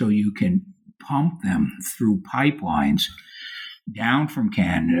shape so you can pump them through pipelines down from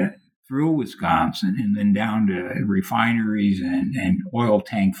Canada, through Wisconsin, and then down to refineries and oil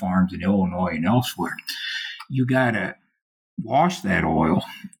tank farms in Illinois and elsewhere. You got to wash that oil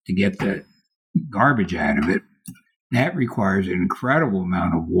to get the garbage out of it. That requires an incredible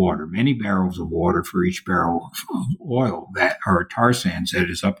amount of water, many barrels of water for each barrel of oil that are tar sands that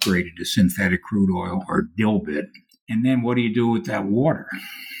is upgraded to synthetic crude oil or dilbit. And then what do you do with that water?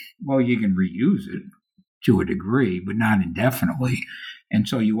 Well, you can reuse it to a degree, but not indefinitely. And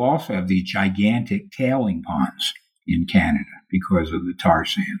so you also have these gigantic tailing ponds in Canada because of the tar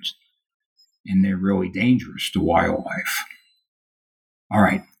sands. And they're really dangerous to wildlife. All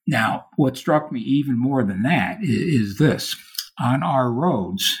right. Now, what struck me even more than that is this. On our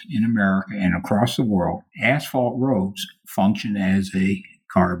roads in America and across the world, asphalt roads function as a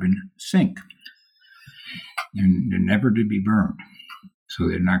carbon sink. They're never to be burned, so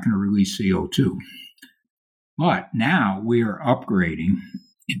they're not going to release CO2. But now we are upgrading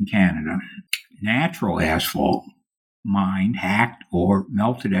in Canada natural asphalt, mined, hacked, or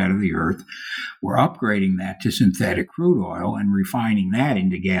melted out of the earth. We're upgrading that to synthetic crude oil and refining that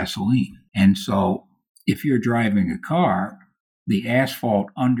into gasoline. And so if you're driving a car, the asphalt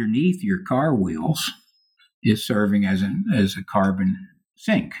underneath your car wheels is serving as a carbon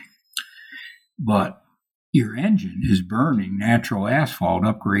sink. But your engine is burning natural asphalt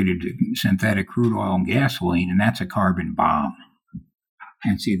upgraded to synthetic crude oil and gasoline, and that's a carbon bomb.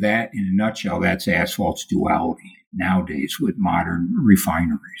 And see, that, in a nutshell, that's asphalt's duality nowadays with modern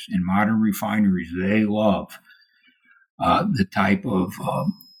refineries. And modern refineries, they love the type of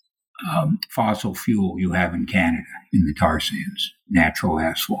fossil fuel you have in Canada, in the tar sands, natural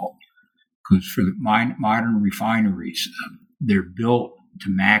asphalt. Because for the modern refineries, they're built to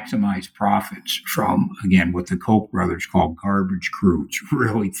maximize profits from, again, what the Koch brothers call garbage crudes,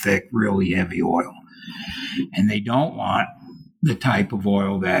 really thick, really heavy oil. And they don't want the type of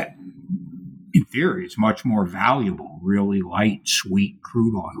oil that, in theory, is much more valuable, really light, sweet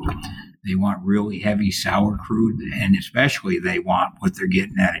crude oil. They want really heavy, sour crude, and especially they want what they're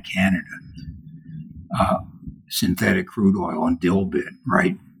getting out of Canada, synthetic crude oil and dilbit,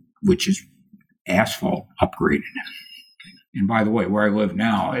 right, which is asphalt upgraded. And by the way, where I live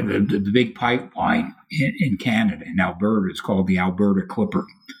now, the big pipeline in Canada, in Alberta, is called the Alberta Clipper.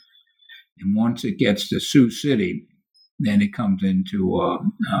 And once it gets to Sioux City, then it comes into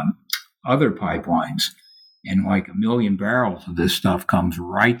other pipelines And like 1 million barrels of this stuff comes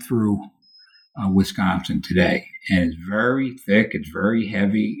right through Wisconsin today. And it's very thick, it's very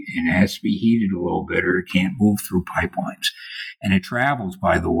heavy, and it has to be heated a little bit or it can't move through pipelines. And it travels,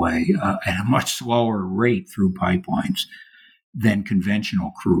 by the way, at a much slower rate through pipelines than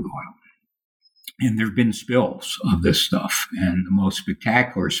conventional crude oil. And there have been spills of this stuff. And the most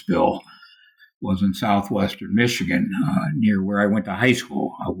spectacular spill was in southwestern Michigan, near where I went to high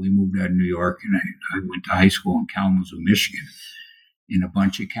school. We moved out of New York, and I went to high school in Kalamazoo, Michigan. And a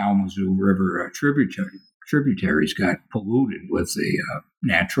bunch of Kalamazoo River tributaries got polluted with a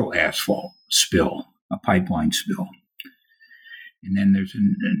natural asphalt spill, a pipeline spill. And then there's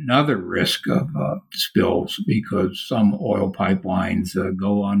another risk of spills because some oil pipelines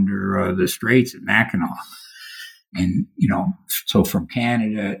go under the straits at Mackinac. And, so from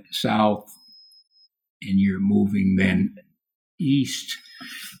Canada south, and you're moving then east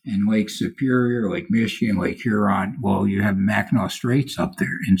in Lake Superior, Lake Michigan, Lake Huron. Well, you have Mackinac Straits up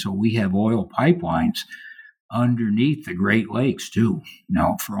there. And so we have oil pipelines underneath the Great Lakes too.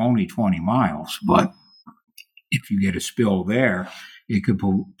 Now, for only 20 miles, but if you get a spill there, it could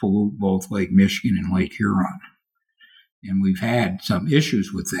pollute both Lake Michigan and Lake Huron. And we've had some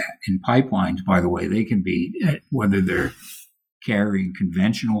issues with that. And pipelines, by the way, they can be, whether they're carrying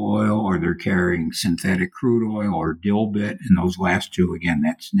conventional oil or they're carrying synthetic crude oil or dilbit, and those last two, again,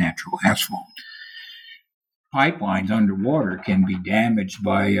 that's natural asphalt. Pipelines underwater can be damaged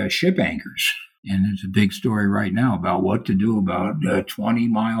by ship anchors. And there's a big story right now about what to do about 20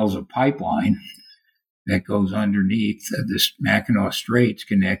 miles of pipeline that goes underneath this Mackinac Straits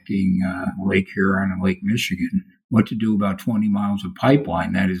connecting Lake Huron and Lake Michigan. What to do about 20 miles of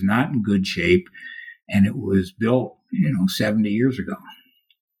pipeline that is not in good shape, and it was built 70 years ago.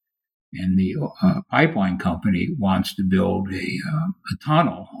 And the pipeline company wants to build a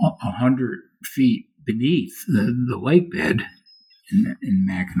tunnel 100 feet beneath the lake bed in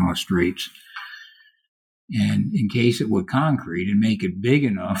Mackinac Straits, and encase it with concrete and make it big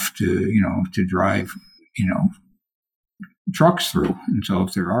enough to drive trucks through. And so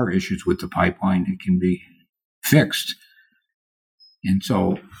if there are issues with the pipeline, it can be fixed. And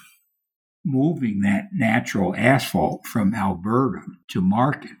so moving that natural asphalt from Alberta to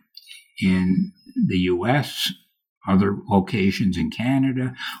market in the U.S., other locations in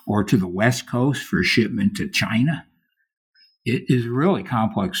Canada, or to the West Coast for shipment to China, it is a really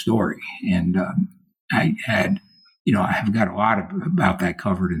complex story. And I have got a lot about that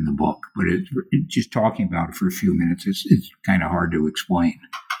covered in the book, but just talking about it for a few minutes, it's kind of hard to explain.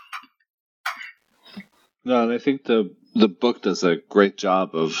 No, and I think the book does a great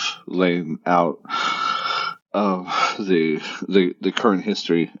job of laying out the current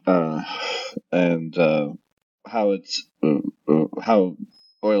history and how it's how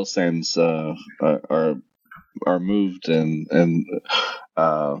oil sands are moved and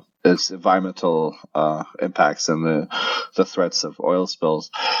its environmental impacts and the threats of oil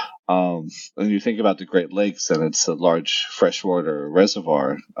spills. And you think about the Great Lakes, and it's a large freshwater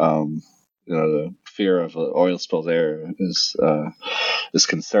reservoir. The fear of an oil spill there is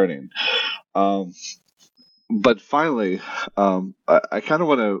concerning. But finally, I kind of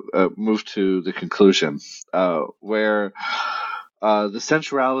want to move to the conclusion, where the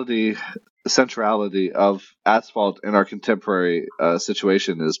centrality of asphalt in our contemporary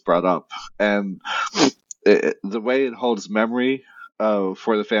situation is brought up, and the way it holds memory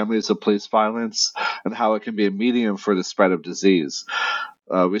for the families of police violence, and how it can be a medium for the spread of disease.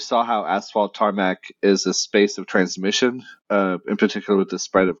 We saw how asphalt tarmac is a space of transmission, in particular with the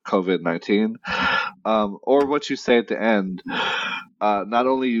spread of COVID-19. Or what you say at the end, not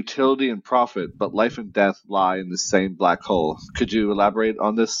only utility and profit, but life and death lie in the same black hole. Could you elaborate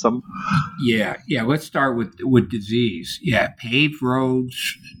on this some? Yeah. Let's start with disease. Yeah, paved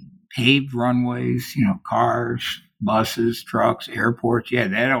roads, paved runways, cars, buses, trucks, airports. Yeah,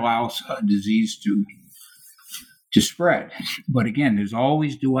 that allows disease to spread. But again, there's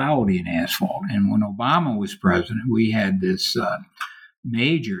always duality in asphalt. And when Obama was president, we had this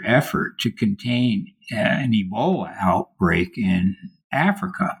major effort to contain an Ebola outbreak in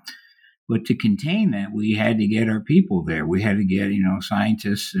Africa. But to contain that, we had to get our people there. We had to get,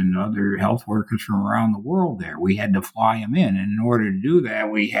 scientists and other health workers from around the world there. We had to fly them in. And in order to do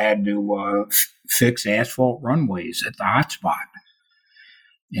that, we had to fix asphalt runways at the hotspot.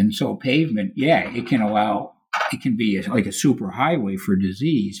 And so pavement, it can be like a super highway for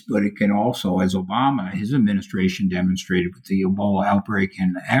disease, but it can also, as his administration demonstrated with the Ebola outbreak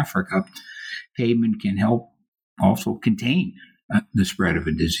in Africa, pavement can help also contain the spread of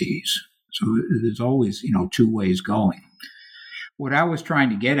a disease. So there's always, two ways going. what I was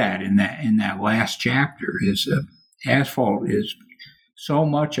trying to get at in that last chapter is asphalt is so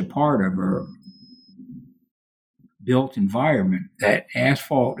much a part of our built environment that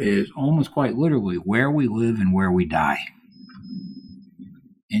asphalt is almost quite literally where we live and where we die.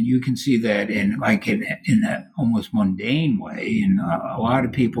 And you can see that in that almost mundane way. And a lot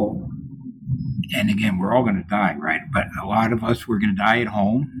of people, and again, we're all going to die, right? But a lot of us, we're going to die at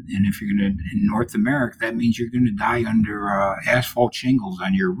home. And if you're going to, in North America, that means you're going to die under asphalt shingles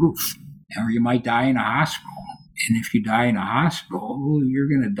on your roof. Or you might die in a hospital. And if you die in a hospital, you're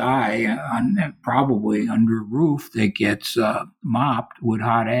going to die probably under a roof that gets mopped with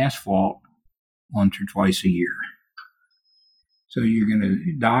hot asphalt once or twice a year. So you're going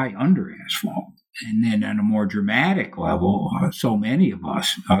to die under asphalt. And then on a more dramatic level, so many of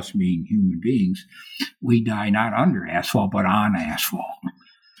us being human beings, we die not under asphalt, but on asphalt.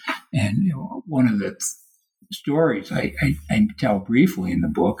 And one of the stories I tell briefly in the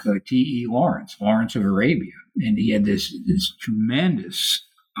book, T.E. Lawrence of Arabia, and he had this tremendous,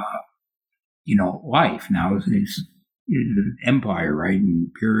 life. Now it's empire, right?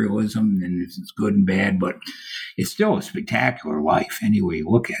 Imperialism, and it's good and bad, but it's still a spectacular life any way you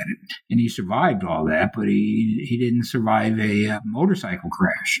look at it. And he survived all that, but he didn't survive a motorcycle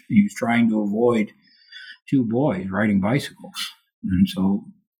crash. He was trying to avoid two boys riding bicycles. And so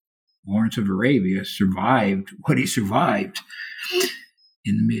Lawrence of Arabia survived what he survived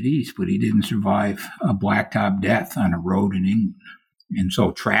in the Mideast, but he didn't survive a blacktop death on a road in England. And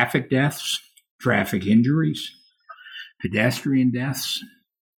so traffic deaths, traffic injuries, pedestrian deaths,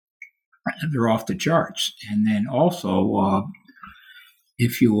 they're off the charts. And then also,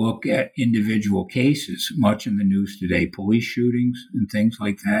 if you look at individual cases, much in the news today, police shootings and things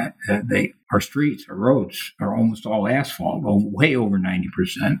like that, our streets, our roads are almost all asphalt, way over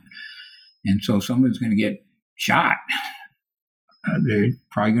 90%. And so someone's going to get shot. They're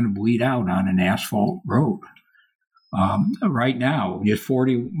probably going to bleed out on an asphalt road. Right now, just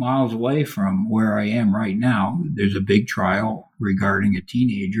 40 miles away from where I am right now, there's a big trial regarding a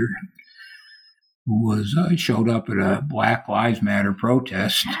teenager who showed up at a Black Lives Matter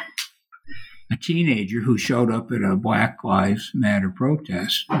protest. A teenager who showed up at a Black Lives Matter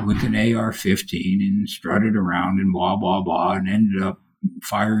protest with an AR-15 and strutted around and blah, blah, blah, and ended up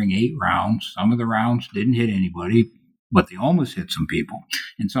firing 8 rounds. Some of the rounds didn't hit anybody, but they almost hit some people.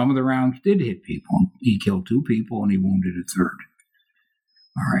 And some of the rounds did hit people. He killed 2 people and he wounded a 3rd.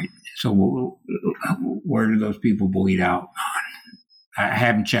 All right. So where do those people bleed out? I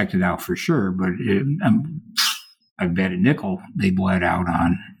haven't checked it out for sure, but I bet a nickel they bled out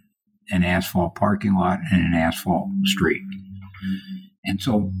on an asphalt parking lot and an asphalt street. And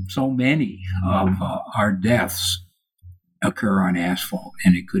so many of our deaths occur on asphalt,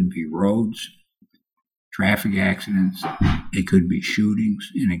 and it could be roads, traffic accidents, it could be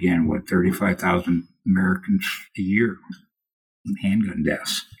shootings, and again, 35,000 Americans a year in handgun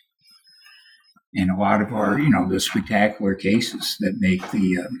deaths. And a lot of our, the spectacular cases that make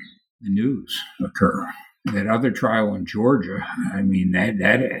the news occur. That other trial in Georgia, I mean, that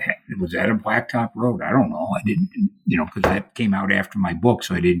was that a blacktop road? I don't know. I didn't, because that came out after my book,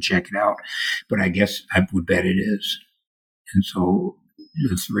 so I didn't check it out. But I guess I would bet it is. And so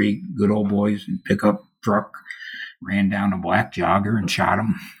the 3 good old boys in pickup truck ran down a black jogger and shot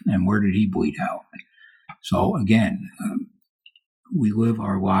him. And where did he bleed out? So again, we live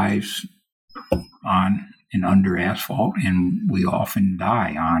our lives on and under asphalt, and we often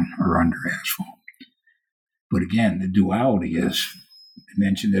die on or under asphalt. But again, the duality is, I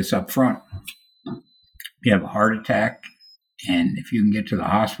mentioned this up front, you have a heart attack, and if you can get to the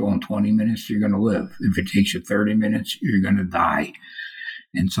hospital in 20 minutes, you're going to live. If it takes you 30 minutes, you're going to die.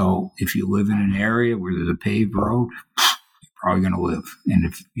 And so if you live in an area where there's a paved road, you're probably going to live. And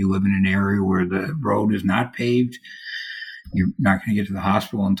if you live in an area where the road is not paved, you're not going to get to the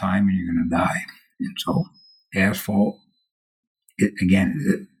hospital in time and you're going to die. And so asphalt,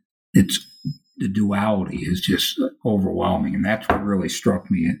 it's the duality is just overwhelming. And that's what really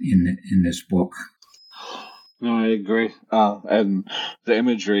struck me in this book. No, I agree. And the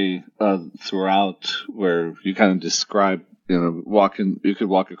imagery throughout where you kind of describe, you could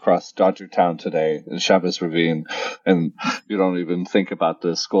walk across Dodgertown today in Chavez Ravine, and you don't even think about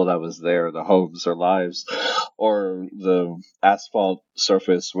the school that was there, the homes or lives, or the asphalt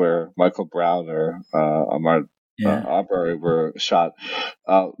surface where Michael Brown or Ahmaud Arbery were shot.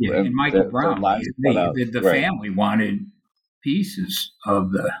 And Michael Brown, the family wanted pieces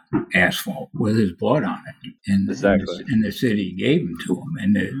of the asphalt with his blood on it, and the city gave them to him,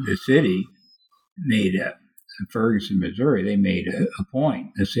 and the city made a in Ferguson, Missouri, they made a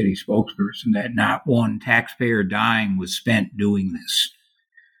point, the city spokesperson, that not one taxpayer dime was spent doing this.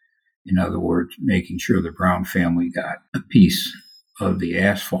 In other words, making sure the Brown family got a piece of the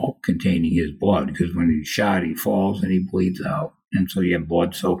asphalt containing his blood, because when he's shot, he falls and he bleeds out. And so you have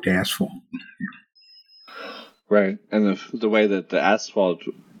blood-soaked asphalt. Right. And the way that the asphalt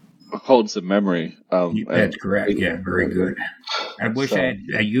holds the memory. That's correct. Yeah, very good. I wish I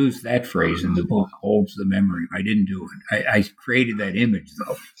used that phrase in the book, holds the memory. I didn't do it. I created that image,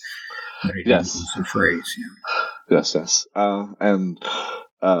 though. But I didn't use the phrase. Yeah. Yes.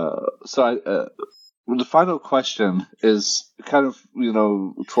 The final question is kind of,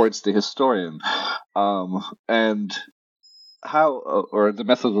 towards the historian, and how, or the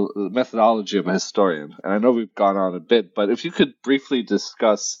methodology of a historian. And I know we've gone on a bit, but if you could briefly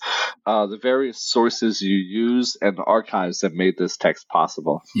discuss the various sources you use and the archives that made this text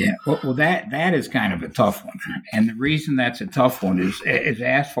possible. Yeah, well, that is kind of a tough one. And the reason that's a tough one is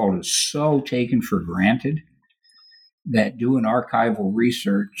asphalt is so taken for granted that doing archival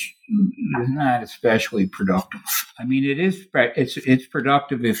research is not especially productive. I mean, it's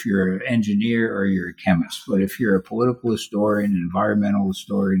productive if you're an engineer or you're a chemist, but if you're a political historian, environmental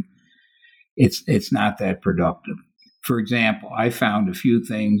historian, it's not that productive. For example, I found a few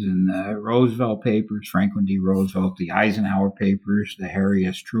things in the Roosevelt papers, Franklin D. Roosevelt, the Eisenhower papers, the Harry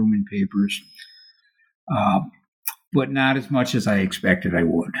S. Truman papers, but not as much as I expected I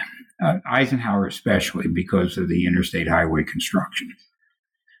would. Eisenhower especially because of the interstate highway construction.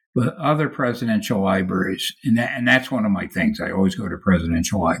 But other presidential libraries, and that's one of my things. I always go to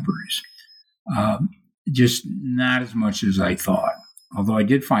presidential libraries. Just not as much as I thought. Although I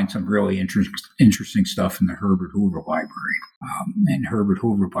did find some really interesting stuff in the Herbert Hoover Library. And Herbert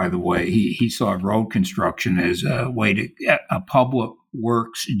Hoover, by the way, he saw road construction as a public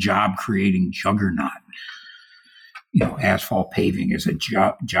works job-creating juggernaut. Asphalt paving is a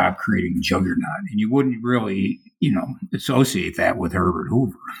job-creating juggernaut. And you wouldn't really, associate that with Herbert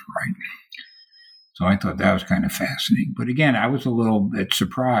Hoover, right? So I thought that was kind of fascinating. But again, I was a little bit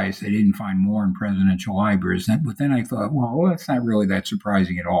surprised I didn't find more in presidential libraries. But then I thought, well, that's not really that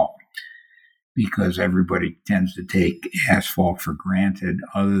surprising at all, because everybody tends to take asphalt for granted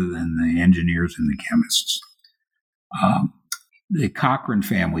other than the engineers and the chemists. The Cochrane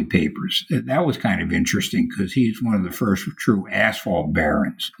family papers, that was kind of interesting because he's one of the first true asphalt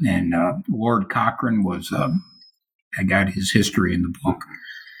barons. And Lord Cochrane was, I got his history in the book.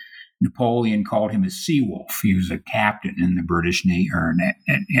 Napoleon called him a sea wolf. He was a captain in the British Navy, or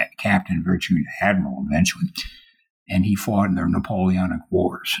captain, virtually an admiral eventually. And he fought in the Napoleonic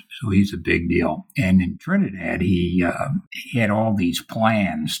Wars. So he's a big deal. And in Trinidad, he had all these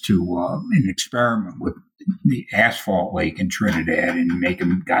plans to an experiment with the asphalt lake in Trinidad and make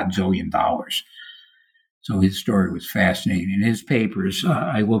him godzillion dollars. So his story was fascinating. And his papers,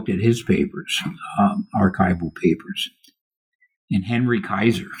 I looked at his papers, archival papers. And Henry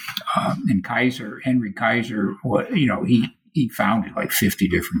Kaiser. Henry Kaiser, he founded like 50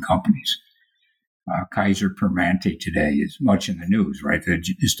 different companies. Kaiser Permanente today is much in the news, right? They're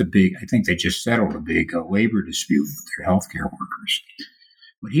just I think they just settled a big labor dispute with their healthcare workers.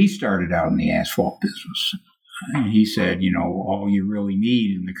 But he started out in the asphalt business. And he said, all you really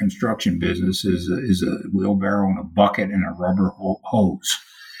need in the construction business is a wheelbarrow and a bucket and a rubber hose.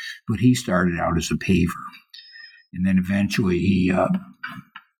 But he started out as a paver. And then eventually he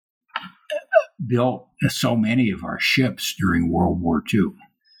built so many of our ships during World War II.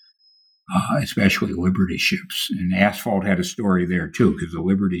 Especially Liberty ships. And asphalt had a story there, too, because the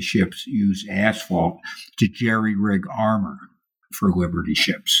Liberty ships used asphalt to jerry-rig armor for Liberty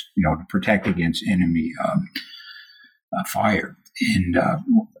ships, to protect against enemy fire. And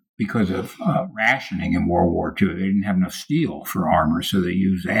because of rationing in World War II, they didn't have enough steel for armor, so they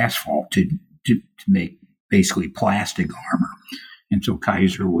used asphalt to make basically plastic armor. And so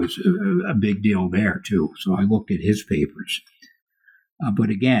Kaiser was a big deal there, too. So I looked at his papers.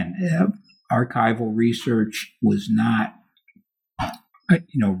 But again, archival research was not,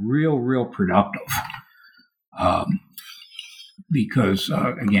 real productive. Because,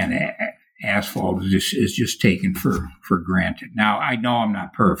 again, asphalt is just taken for granted. Now, I know I'm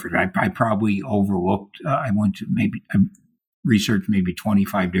not perfect. I probably overlooked, I researched maybe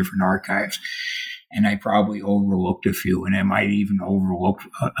 25 different archives, and I probably overlooked a few, and I might even overlook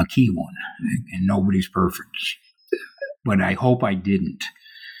a key one, and nobody's perfect. But I hope I didn't.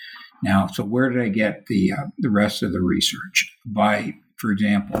 Now, so where did I get the rest of the research? By, for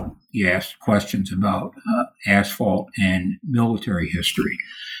example, you asked questions about asphalt and military history.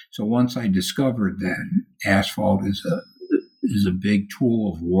 So once I discovered that asphalt is is a big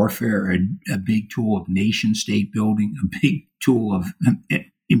tool of warfare, a big tool of nation state building, a big tool of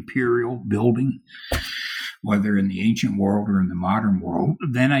imperial building, whether in the ancient world or in the modern world.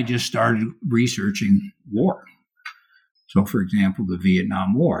 Then I just started researching war. So, for example, the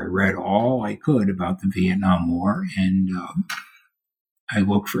Vietnam War. I read all I could about the Vietnam War, and I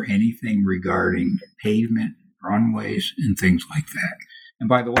looked for anything regarding pavement, runways, and things like that. And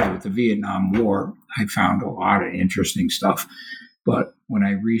by the way, with the Vietnam War, I found a lot of interesting stuff. But when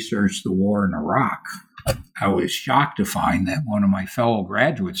I researched the war in Iraq, I was shocked to find that one of my fellow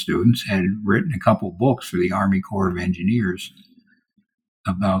graduate students had written a couple books for the Army Corps of Engineers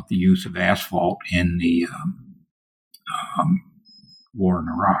about the use of asphalt in the war in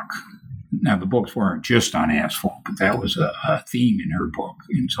Iraq. Now, the books weren't just on asphalt, but that was a theme in her book.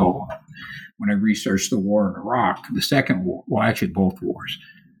 And so when I researched the war in Iraq, the second war, well, actually both wars,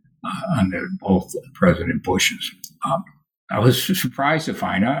 under both President Bushes, I was surprised to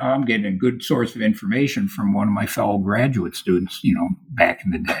find I'm getting a good source of information from one of my fellow graduate students, back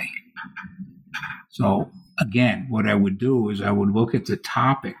in the day. So again, what I would do is I would look at the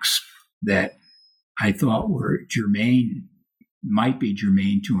topics that I thought might be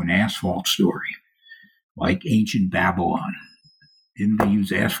germane to an asphalt story, like ancient Babylon. Didn't they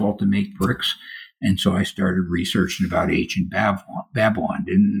use asphalt to make bricks? And so I started researching about ancient Babylon.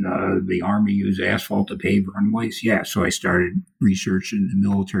 Didn't the Army use asphalt to pave runways? Yeah, so I started researching the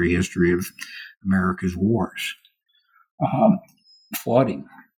military history of America's wars. Flooding,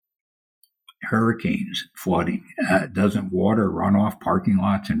 hurricanes, flooding. Doesn't water run off parking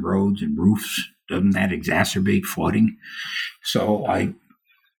lots and roads and roofs? Doesn't that exacerbate flooding? So I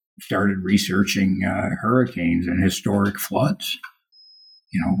started researching hurricanes and historic floods.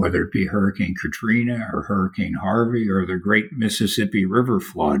 Whether it be Hurricane Katrina or Hurricane Harvey or the Great Mississippi River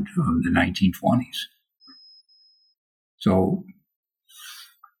Flood of the 1920s. So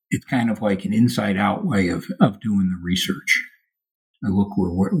it's kind of like an inside-out way of doing the research. I look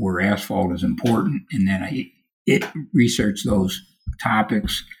where asphalt is important, and then I research those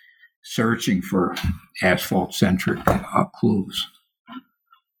topics, searching for asphalt-centric clues.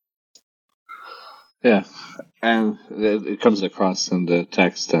 Yeah, and it comes across in the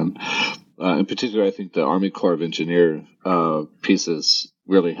text, and in particular, I think the Army Corps of Engineer pieces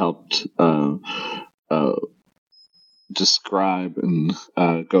really helped describe and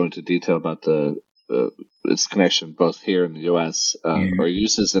go into detail about its connection both here in the U.S. Or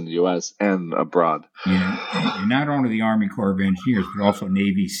uses in the U.S. and abroad. Yeah, and not only the Army Corps of Engineers, but also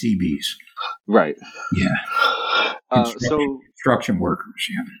Navy Seabees. Right. Yeah. Construction workers.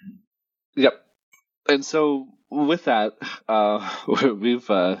 Yeah. Yep. And so with that, we've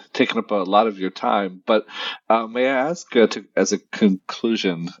taken up a lot of your time, but may I ask, as a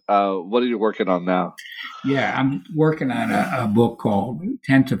conclusion, what are you working on now? Yeah, I'm working on a book called,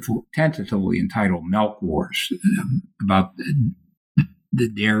 tentatively entitled Milk Wars, about the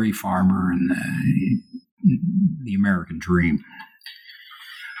dairy farmer and the American dream.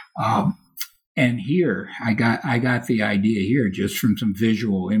 And here, I got the idea here just from some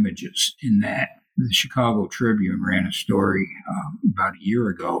visual images, in that the Chicago Tribune ran a story about a year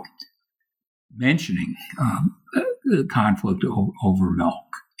ago mentioning the conflict over milk.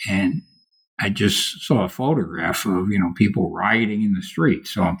 And I just saw a photograph of, people rioting in the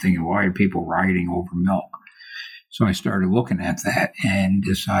streets. So I'm thinking, why are people rioting over milk? So I started looking at that and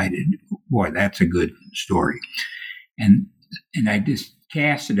decided, boy, that's a good story. And I just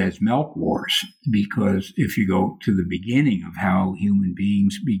cast it as Milk Wars, because if you go to the beginning of how human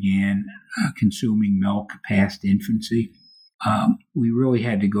beings began consuming milk past infancy, we really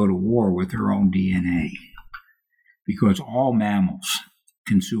had to go to war with our own DNA, because all mammals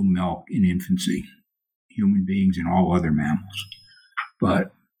consume milk in infancy, human beings and all other mammals.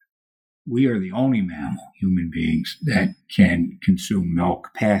 But we are the only mammal, human beings, that can consume milk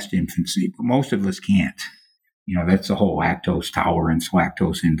past infancy, but most of us can't. That's the whole lactose tolerance,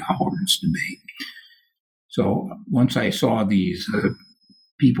 lactose intolerance debate. So once I saw these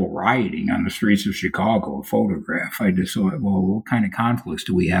people rioting on the streets of Chicago, a photograph, I just thought, well, what kind of conflicts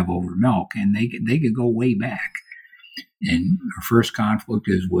do we have over milk? And they could go way back. And our first conflict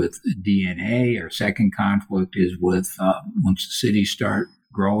is with DNA. Our second conflict is with, once the cities start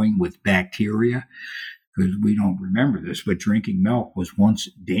growing, with bacteria, because we don't remember this, but drinking milk was once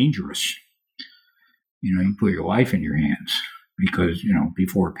dangerous. You put your life in your hands because,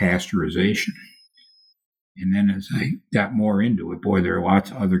 before pasteurization. And then as I got more into it, boy, there are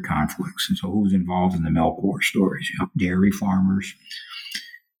lots of other conflicts. And so who's involved in the milk war stories? Dairy farmers,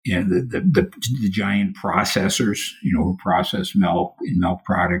 the giant processors, who process milk and milk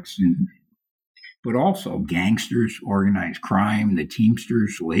products, and but also gangsters, organized crime, the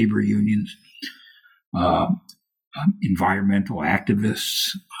Teamsters, labor unions, environmental activists,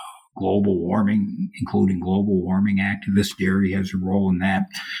 global warming, including global warming activists. Dairy has a role in that.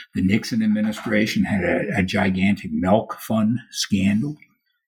 The Nixon administration had a gigantic milk fund scandal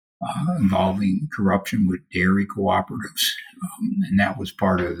involving corruption with dairy cooperatives. And that was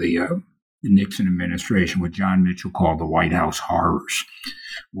part of the Nixon administration, what John Mitchell called the White House horrors.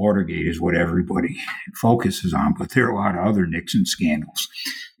 Watergate is what everybody focuses on, but there are a lot of other Nixon scandals.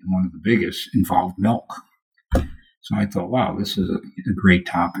 And one of the biggest involved milk. So I thought, wow, this is a great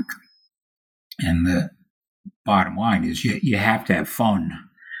topic. And the bottom line is you have to have fun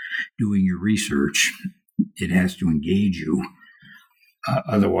doing your research. It has to engage you.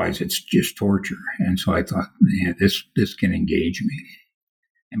 Otherwise, it's just torture. And so I thought, yeah, this can engage me.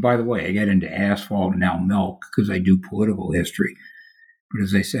 And by the way, I get into asphalt and now milk because I do political history. But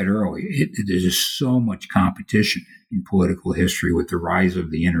as I said earlier, there's just so much competition in political history with the rise of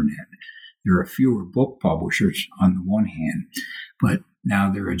the internet. There are fewer book publishers on the one hand, but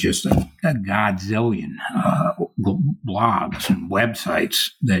now there are just a godzillion blogs and websites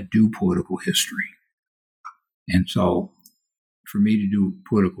that do political history. And so for me to do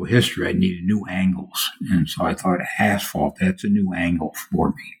political history, I needed new angles. And so I thought asphalt, that's a new angle for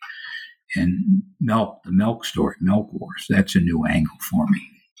me. And milk, the milk story, Milk Wars, that's a new angle for me.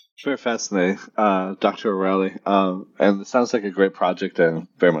 Very fascinating, Dr. O'Reilly. And it sounds like a great project, and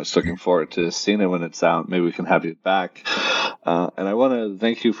very much looking forward to seeing it when it's out. Maybe we can have you back. And I want to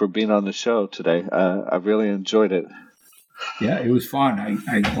thank you for being on the show today. I really enjoyed it. Yeah, it was fun.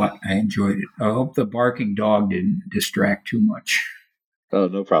 I enjoyed it. I hope the barking dog didn't distract too much. Oh,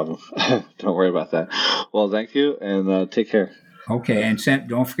 no problem. Don't worry about that. Well, thank you, and take care. Okay, and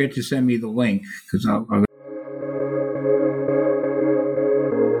don't forget to send me the link, because I'll